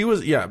band. She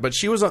was, but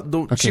she was...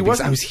 she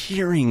wasn't. I was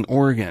hearing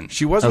organ.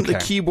 She wasn't the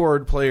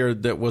keyboard player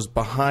that was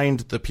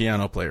behind the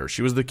piano player.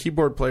 She was the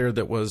keyboard player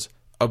that was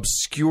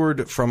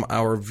obscured from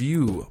our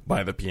view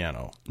by the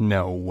piano.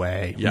 No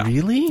way. Yeah.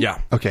 Really?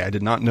 Yeah. Okay, I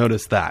did not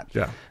notice that.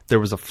 Yeah. There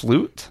was a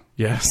flute.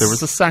 Yes. There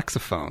was a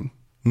saxophone.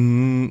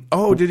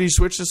 Oh, did he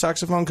switch to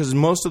saxophone? Because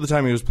most of the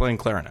time he was playing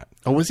clarinet.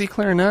 Oh, was he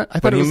clarinet? I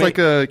thought it was like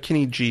a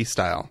Kenny G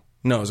style.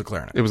 No, it was a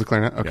clarinet. It was a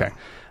clarinet? Okay.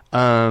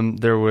 Yeah.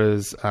 There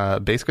was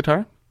bass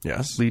guitar.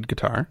 Yes. Lead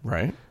guitar.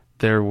 Right.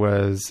 There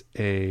was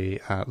a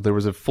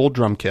full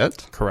drum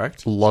kit.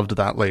 Correct. Loved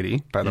that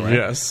lady, by the way.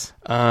 Yes.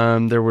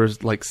 There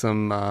was like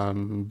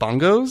some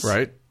bongos.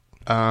 Right.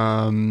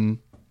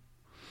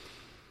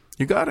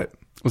 You got it.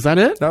 Was that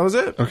it? That was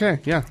it. Okay,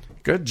 yeah.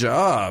 Good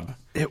job.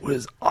 It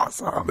was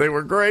awesome. They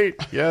were great.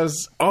 Yes.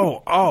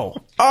 Oh.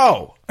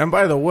 And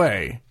by the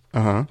way,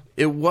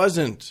 it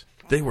wasn't,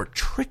 they were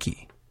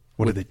tricky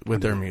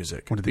with their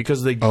music.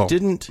 Because they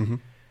didn't,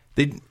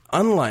 they,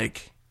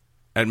 unlike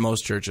at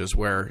most churches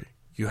where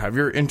you have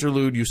your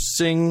interlude, you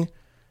sing,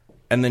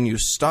 and then you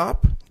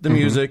stop the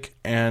music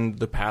and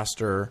the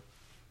pastor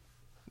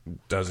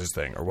does his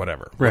thing or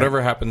whatever. Right.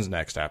 Whatever happens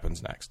next.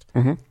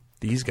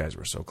 These guys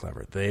were so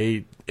clever.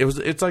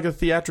 It's like a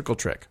theatrical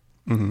trick.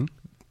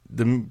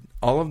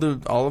 All of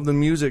the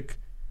music,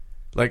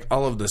 like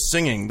all of the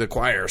singing, the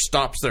choir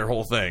stops their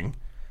whole thing,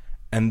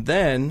 and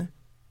then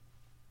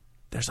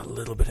there's a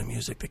little bit of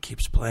music that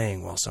keeps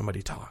playing while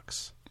somebody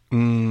talks.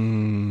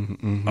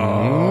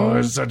 Oh,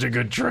 it's such a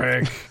good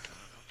trick.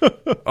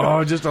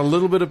 Oh, just a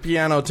little bit of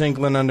piano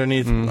tinkling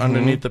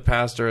underneath the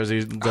pastor as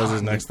he does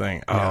his next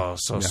thing. Oh,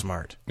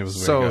 smart. It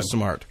was so good.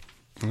 smart.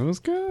 It was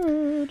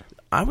good.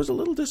 I was a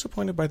little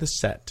disappointed by the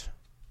set.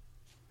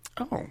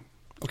 Oh,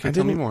 okay.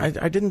 Tell me more.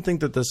 I didn't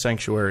think that the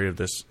sanctuary of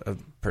this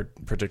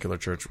particular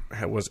church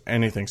was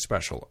anything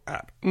special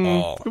at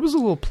all. It was a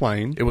little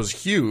plain. It was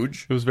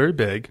huge. It was very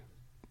big.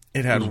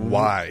 It had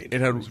wide.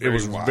 It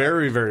was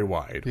very, very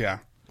wide. Yeah.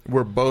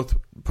 We're both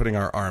putting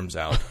our arms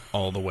out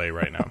all the way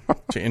right now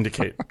to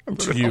indicate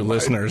to you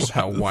listeners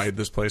how wide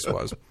this place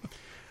was.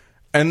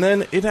 And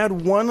then it had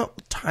one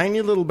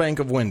tiny little bank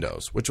of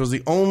windows, which was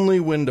the only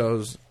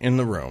windows in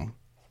the room.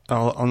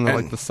 On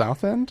the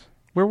south end?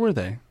 Where were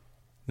they?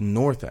 The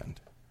north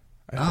end.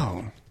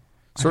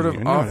 Sort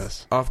of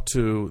off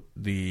to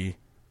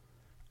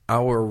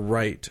our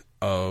right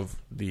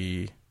of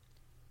the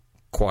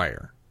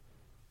choir.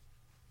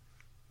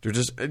 They're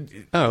just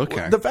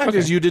okay. The fact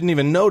is, you didn't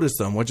even notice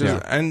them, which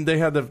is, and they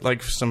had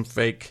some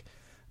fake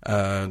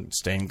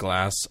stained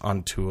glass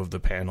on two of the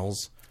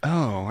panels.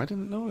 Oh, I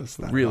didn't notice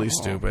that. Really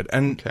stupid,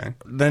 and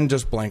then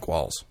just blank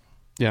walls.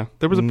 Yeah,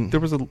 there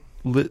was a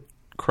lit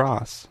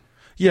cross.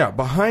 Yeah,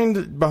 behind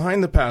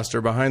the pastor,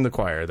 behind the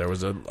choir, there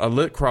was a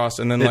lit cross,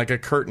 and then like a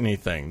curtainy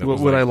thing.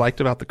 What I liked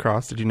about the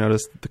cross, did you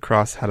notice the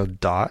cross had a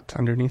dot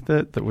underneath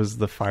it that was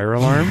the fire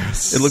alarm?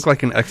 Yes. It looked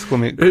like an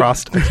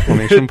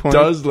exclamation point. It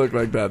does look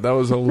like that. That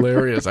was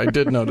hilarious. I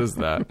did notice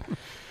that.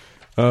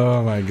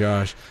 Oh my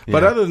gosh. Yeah.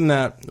 But other than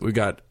that, we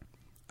got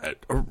a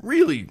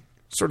really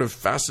sort of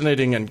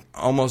fascinating and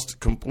almost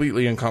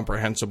completely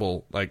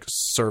incomprehensible like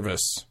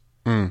service.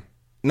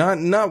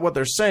 Not what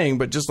they're saying,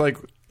 but just like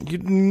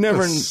you'd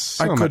never.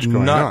 I could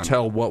not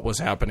tell what was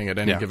happening at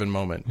any given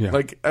moment. Yeah.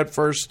 Like at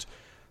first,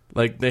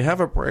 like they have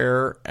a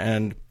prayer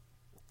and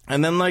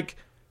then like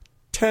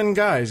 10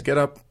 guys get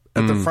up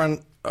at the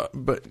front,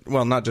 but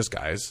not just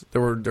guys.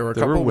 There were a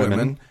couple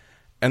women,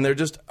 and they're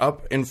just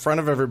up in front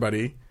of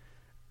everybody.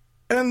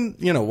 And,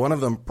 you know, one of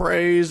them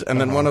prays,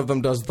 and then one of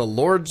them does the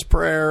Lord's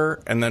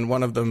Prayer, and then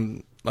one of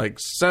them, like,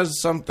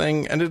 says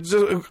something, and it's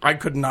just, I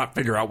could not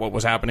figure out what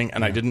was happening,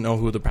 and I didn't know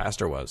who the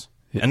pastor was.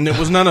 And it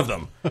was none of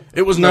them.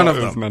 It was none of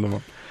them. It was none of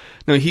them.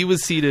 No, he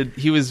was seated.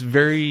 He was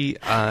very,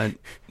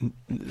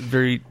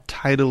 very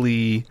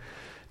tidily,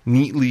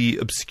 neatly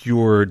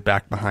obscured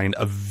back behind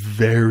a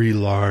very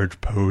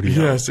large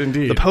podium. Yes,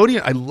 indeed. The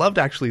podium, I loved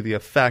actually the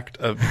effect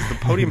of the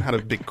podium had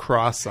a big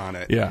cross on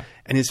it. Yeah.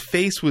 And his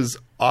face was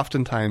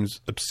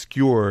oftentimes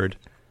obscured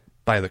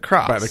by the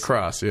cross. By the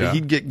cross, yeah.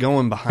 He'd get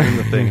going behind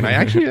the thing. And I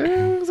actually,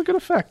 it was a good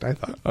effect, I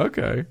thought.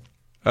 Okay.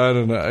 I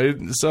don't know.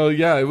 So,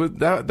 yeah, it was,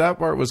 that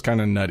part was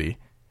kind of nutty.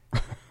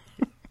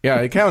 Yeah,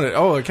 I counted.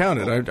 I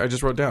counted. I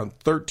just wrote down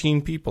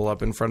 13 people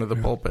up in front of the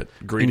pulpit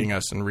greeting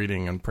us and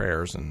reading and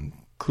prayers, and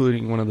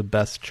including one of the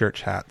best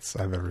church hats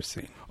I've ever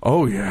seen.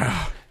 oh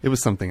yeah, It was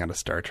something out of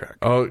Star Trek.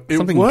 oh it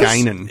Something was,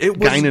 Guinan. It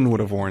was, Guinan would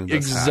have worn this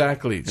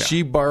exactly. hat. Yeah.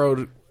 She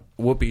borrowed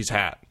Whoopi's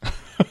hat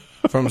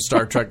from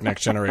Star Trek: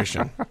 Next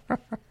Generation.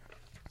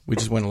 We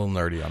just went a little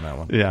nerdy on that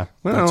one. Yeah.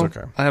 Well, That's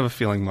okay. I have a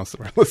feeling most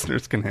of our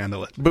listeners can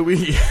handle it. But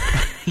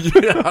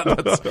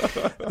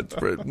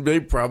they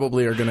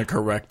probably are going to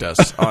correct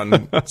us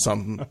on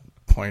some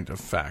point of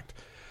fact.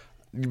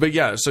 But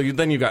yeah, so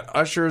then you got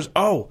ushers.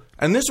 Oh,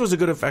 and this was a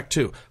good effect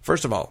too.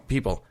 First of all,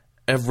 people,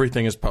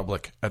 everything is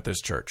public at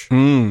this church.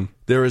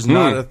 There is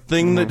not a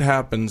thing that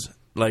happens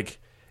like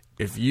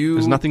if you.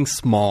 There's nothing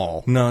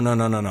small. No.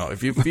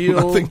 If you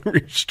feel Nothing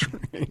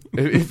restrained.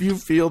 if you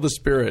feel the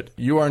spirit,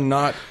 you are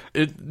not.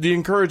 The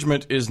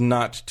encouragement is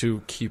not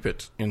to keep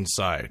it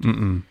inside.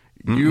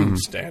 You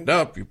stand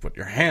up, you put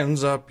your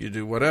hands up, you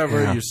do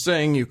whatever, you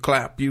sing, you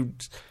clap, you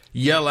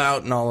yell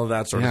out, and all of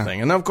that sort of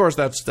thing. And of course,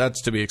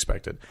 that's to be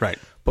expected. Right.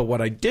 But what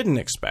I didn't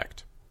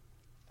expect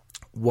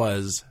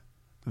was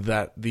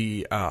that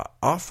the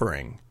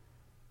offering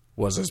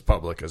was as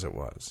public as it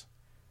was.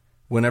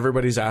 When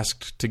everybody's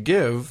asked to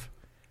give,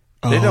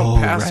 they don't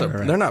pass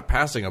right. They're not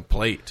passing a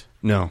plate.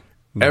 No.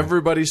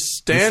 Everybody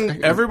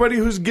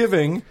who's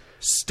giving,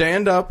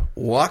 stand up,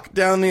 walk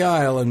down the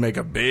aisle, and make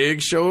a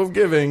big show of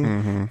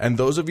giving. And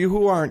those of you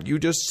who aren't, you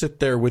just sit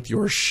there with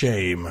your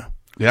shame.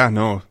 Yeah,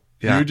 no.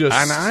 Yeah. You just-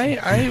 And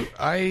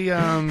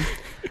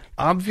I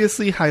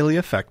obviously highly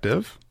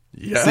effective.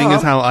 Yeah. Seeing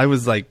as how I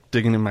was like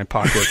digging in my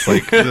pockets,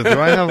 like, do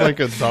I have like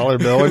a dollar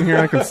bill in here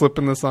I can slip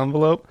in this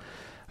envelope?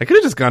 I could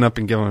have just gone up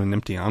and given him an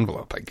empty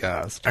envelope, I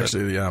guess. But,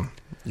 Actually, yeah,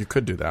 you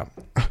could do that.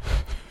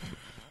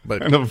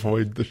 But and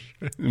avoid the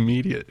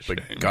immediate shame.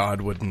 But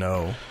God would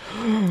know.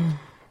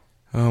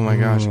 Oh my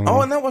gosh! Oh,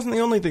 and that wasn't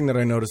the only thing that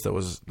I noticed that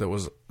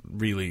was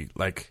really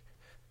like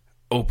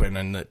open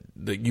and that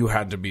you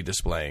had to be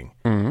displaying.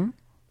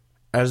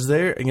 As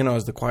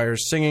the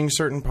choir's singing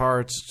certain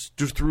parts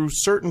through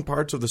certain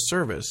parts of the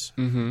service,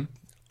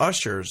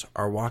 ushers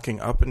are walking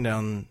up and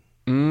down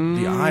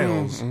the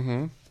aisles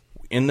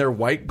in their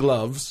white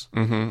gloves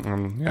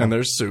and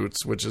their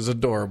suits, which is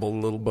adorable,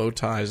 little bow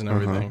ties and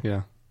everything.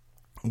 Yeah.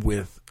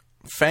 With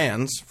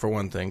fans, for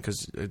one thing,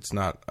 because it's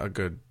not a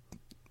good,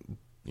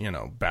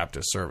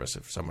 Baptist service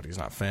if somebody's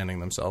not fanning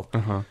themselves.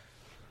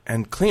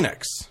 And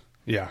Kleenex.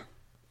 Yeah.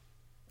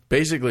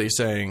 Basically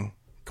saying,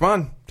 come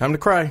on, time to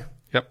cry.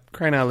 Yep.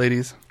 Cry now,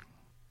 ladies.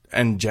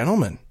 And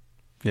gentlemen.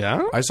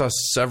 Yeah? I saw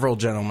several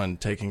gentlemen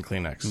taking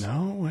Kleenex.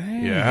 No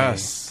way.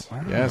 Yes.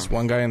 Wow. Yes,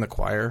 one guy in the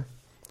choir.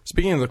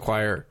 Speaking of the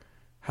choir,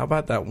 how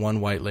about that one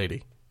white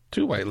lady?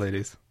 2 white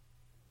ladies.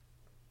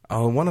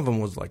 Oh, one of them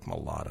was like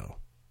mulatto.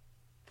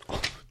 You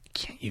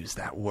can't use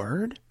that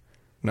word.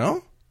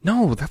 No?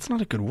 No, that's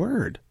not a good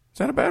word. Is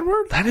that a bad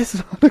word? That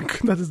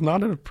is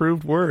not an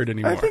approved word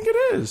anymore. I think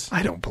it is.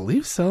 I don't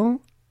believe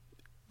so.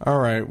 All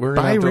right, we're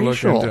going to have to look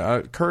Biracial.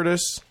 into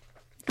Curtis.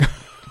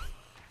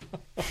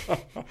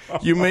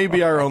 You may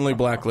be our only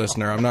black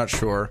listener. I'm not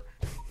sure.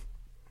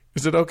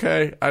 Is it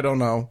okay? I don't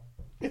know.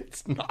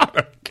 It's not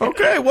okay.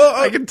 Okay, well,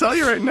 I can tell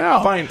you right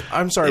now. fine.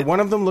 I'm sorry. One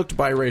of them looked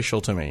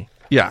biracial to me,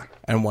 Yeah.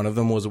 and one of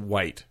them was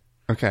white.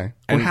 Okay. Or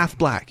And- half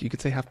black. You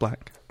could say half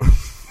black. You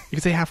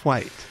could say half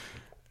white.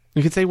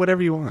 You could say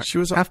whatever you want. She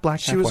was half black,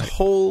 She half was white.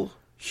 whole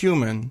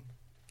human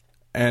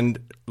and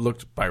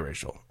looked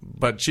biracial,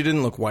 but she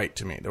didn't look white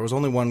to me. There was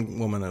only one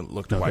woman that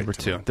looked No, white. there were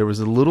to 2. me. There was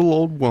a little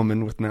old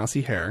woman with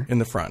mousy hair In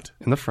the front.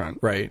 in the front.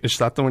 Right. Is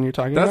that the one you're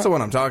talking about? That's the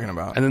one I'm talking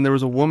about. And then there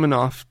was a woman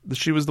off.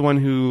 She was the one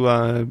who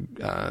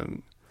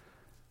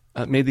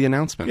made the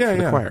announcement for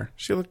the choir.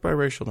 She looked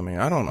biracial to me.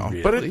 I don't know,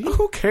 but Really?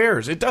 who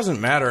cares? It doesn't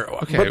matter.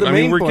 Okay, but the I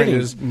main mean, we're point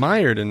getting is,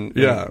 mired and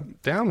Yeah.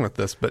 down with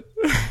this, but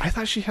I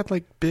thought she had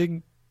like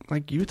big,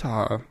 like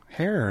Utah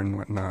hair and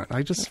whatnot.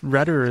 I just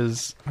read her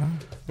as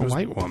a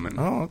white woman.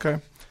 oh, okay.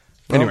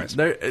 Well, Anyways.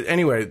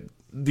 anyway,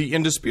 the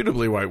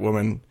indisputably white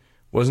woman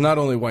was not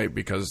only white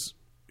because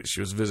she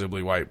was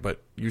visibly white,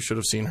 but you should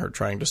have seen her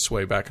trying to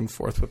sway back and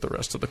forth with the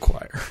rest of the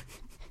choir.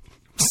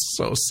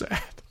 So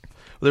sad.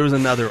 There was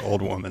another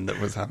old woman that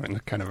was having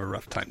kind of a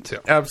rough time too.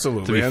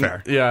 Absolutely. To be And-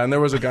 fair. Yeah, and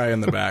there was a guy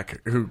in the back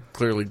who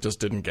clearly just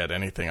didn't get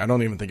anything. I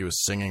don't even think he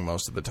was singing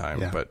most of the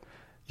time, Yeah. but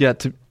Yeah,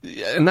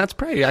 and that's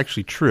probably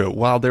actually true.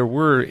 While there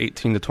were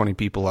 18 to 20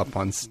 people up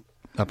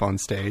on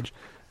stage,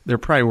 there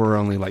probably were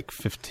only like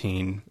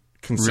 15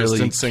 consistent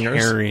really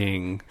singers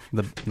carrying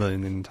the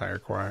entire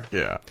choir.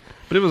 Yeah,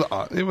 but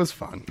it was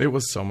fun. It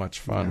was so much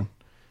fun.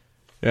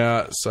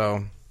 Yeah,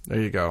 so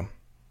there you go.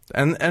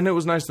 And it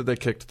was nice that they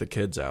kicked the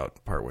kids out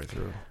partway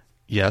through.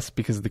 Yes,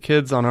 because the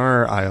kids on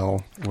our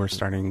aisle were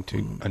starting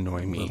to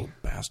annoy me. Little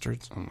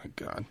bastards. Oh my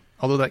god!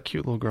 Although that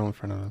cute little girl in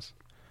front of us.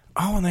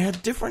 Oh, and they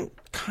had different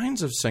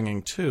kinds of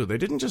singing too. They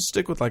didn't just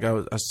stick with like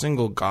a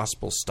single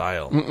gospel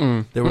style.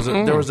 There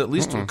was at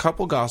least a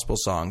couple gospel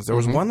songs. There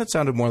was one that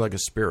sounded more like a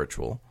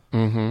spiritual.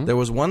 There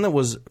was one that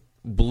was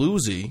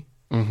bluesy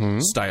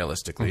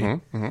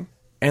stylistically,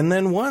 and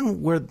then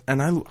one where,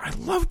 and I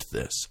loved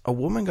this. A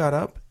woman got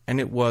up and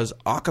it was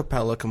a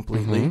cappella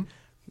completely.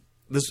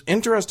 This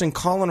interesting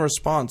call and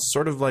response,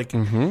 sort of like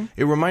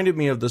it reminded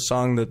me of the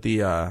song that the.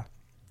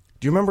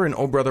 Do you remember in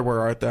 "Oh Brother, Where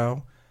Art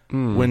Thou"?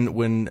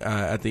 When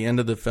at the end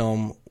of the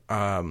film,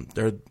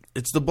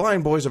 it's the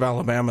Blind Boys of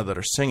Alabama that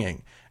are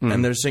singing,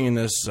 and they're singing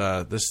this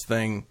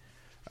thing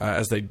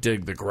as they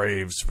dig the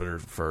graves for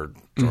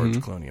George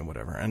Clooney and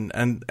whatever,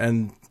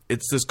 and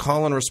it's this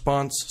call and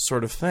response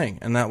sort of thing,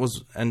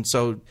 and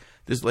so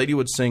this lady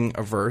would sing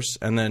a verse,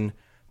 and then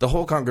the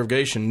whole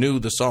congregation knew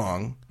the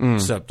song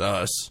except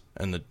us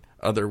and the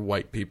other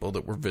white people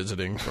that were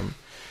visiting from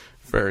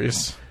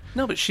various.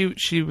 No, but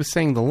she was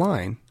saying the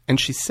line, and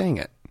she sang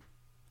it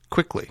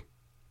quickly.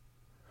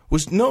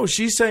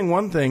 She sang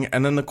one thing,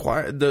 and then the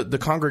choir, the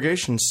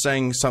congregation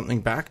sang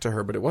something back to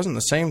her, but it wasn't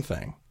the same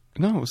thing.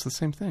 No, it was the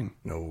same thing.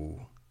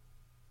 No.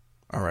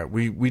 All right,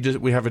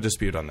 we have a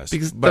dispute on this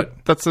because but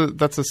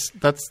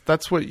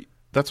that's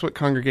what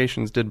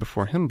congregations did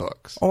before hymn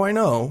books. Oh, I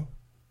know,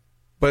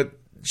 but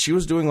she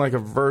was doing like a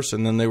verse,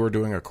 and then they were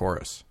doing a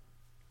chorus.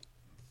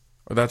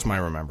 That's my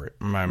memory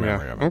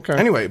of it. Okay.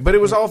 Anyway, but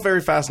it was all very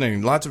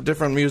fascinating. Lots of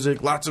different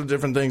music, lots of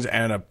different things,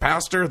 and a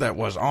pastor that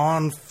was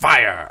on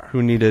fire.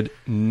 Who needed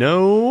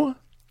no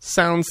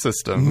sound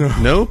system,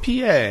 no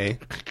PA,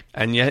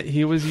 and yet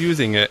he was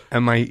using it,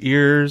 and my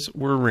ears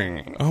were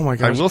ringing. Oh my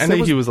gosh. I will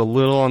say he was a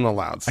little on the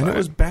loud side. And it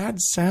was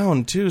bad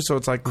sound, too, so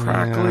it's like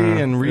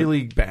crackly and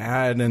really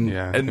bad. And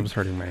it was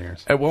hurting my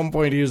ears. At one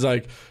point, he was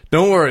like,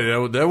 don't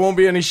worry, there won't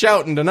be any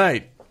shouting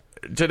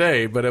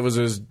today, but it was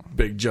his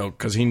big joke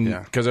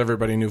because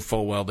everybody knew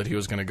full well that he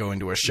was going to go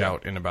into a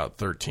shout in about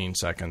 13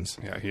 seconds.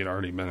 Yeah, he had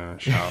already been in a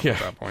shout at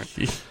that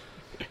point.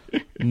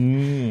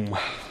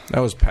 That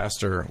was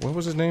Pastor. What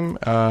was his name?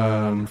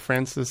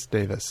 Francis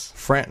Davis.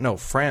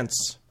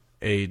 France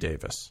A.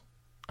 Davis.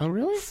 Oh,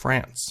 really?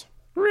 France.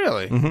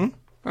 Really?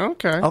 Mm-hmm.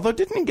 Okay. Although,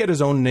 didn't he get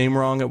his own name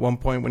wrong at one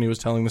point when he was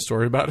telling the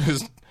story about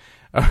his?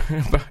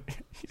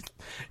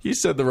 He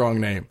said the wrong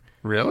name.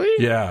 Really?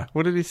 Yeah.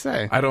 What did he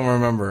say? I don't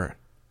remember.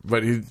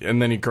 But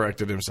then he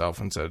corrected himself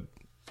and said,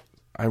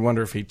 I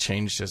wonder if he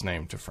changed his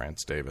name to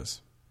France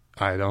Davis.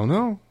 I don't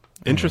know.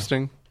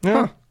 Interesting.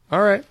 Yeah. Huh.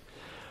 All right.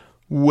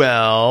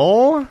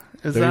 Well,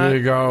 there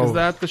you go. Is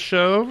that the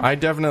show?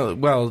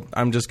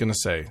 I'm just going to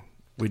say,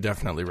 we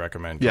definitely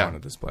recommend going to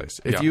this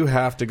place. If you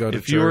have to go to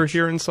church. If you were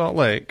here in Salt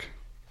Lake.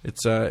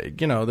 It's,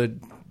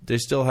 they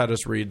still had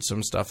us read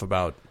some stuff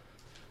about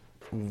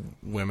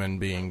women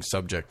being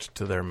subject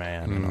to their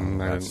man and all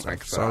that stuff.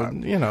 Like so, I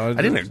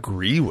didn't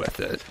agree with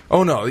it.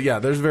 Oh, no, yeah,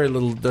 there's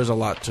a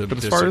lot to disagree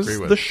with. As far as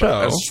the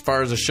show. As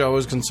far as the show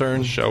is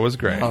concerned. The show was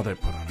great. Oh, they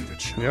put on a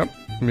good show. Yep.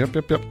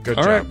 Good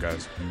all job, right,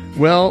 guys.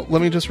 Well,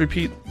 let me just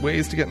repeat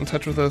ways to get in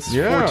touch with us.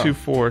 Yeah.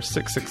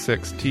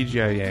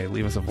 424-666-TGIA.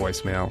 Leave us a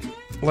voicemail.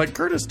 Like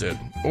Curtis did.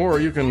 Or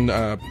you can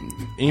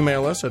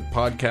email us at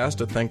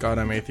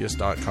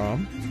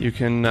podcast@thankgodimatheist.com. You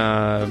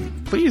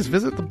can please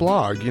visit the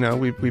blog.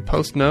 We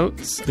post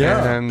notes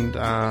and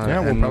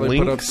we'll probably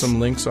put up some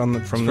links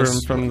on from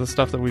the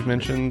stuff that we've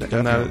mentioned.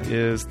 Definitely. And that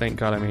is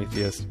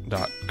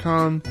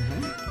thankgodimatheist.com.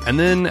 And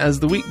then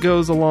as the week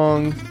goes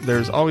along,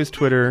 there's always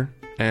Twitter,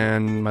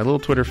 and my little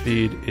Twitter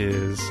feed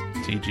is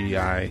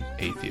TGI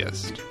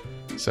Atheist.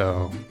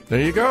 So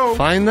there you go.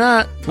 Find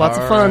that. Lots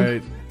of fun.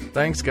 Right.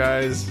 Thanks,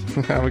 guys.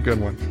 Have a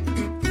good one.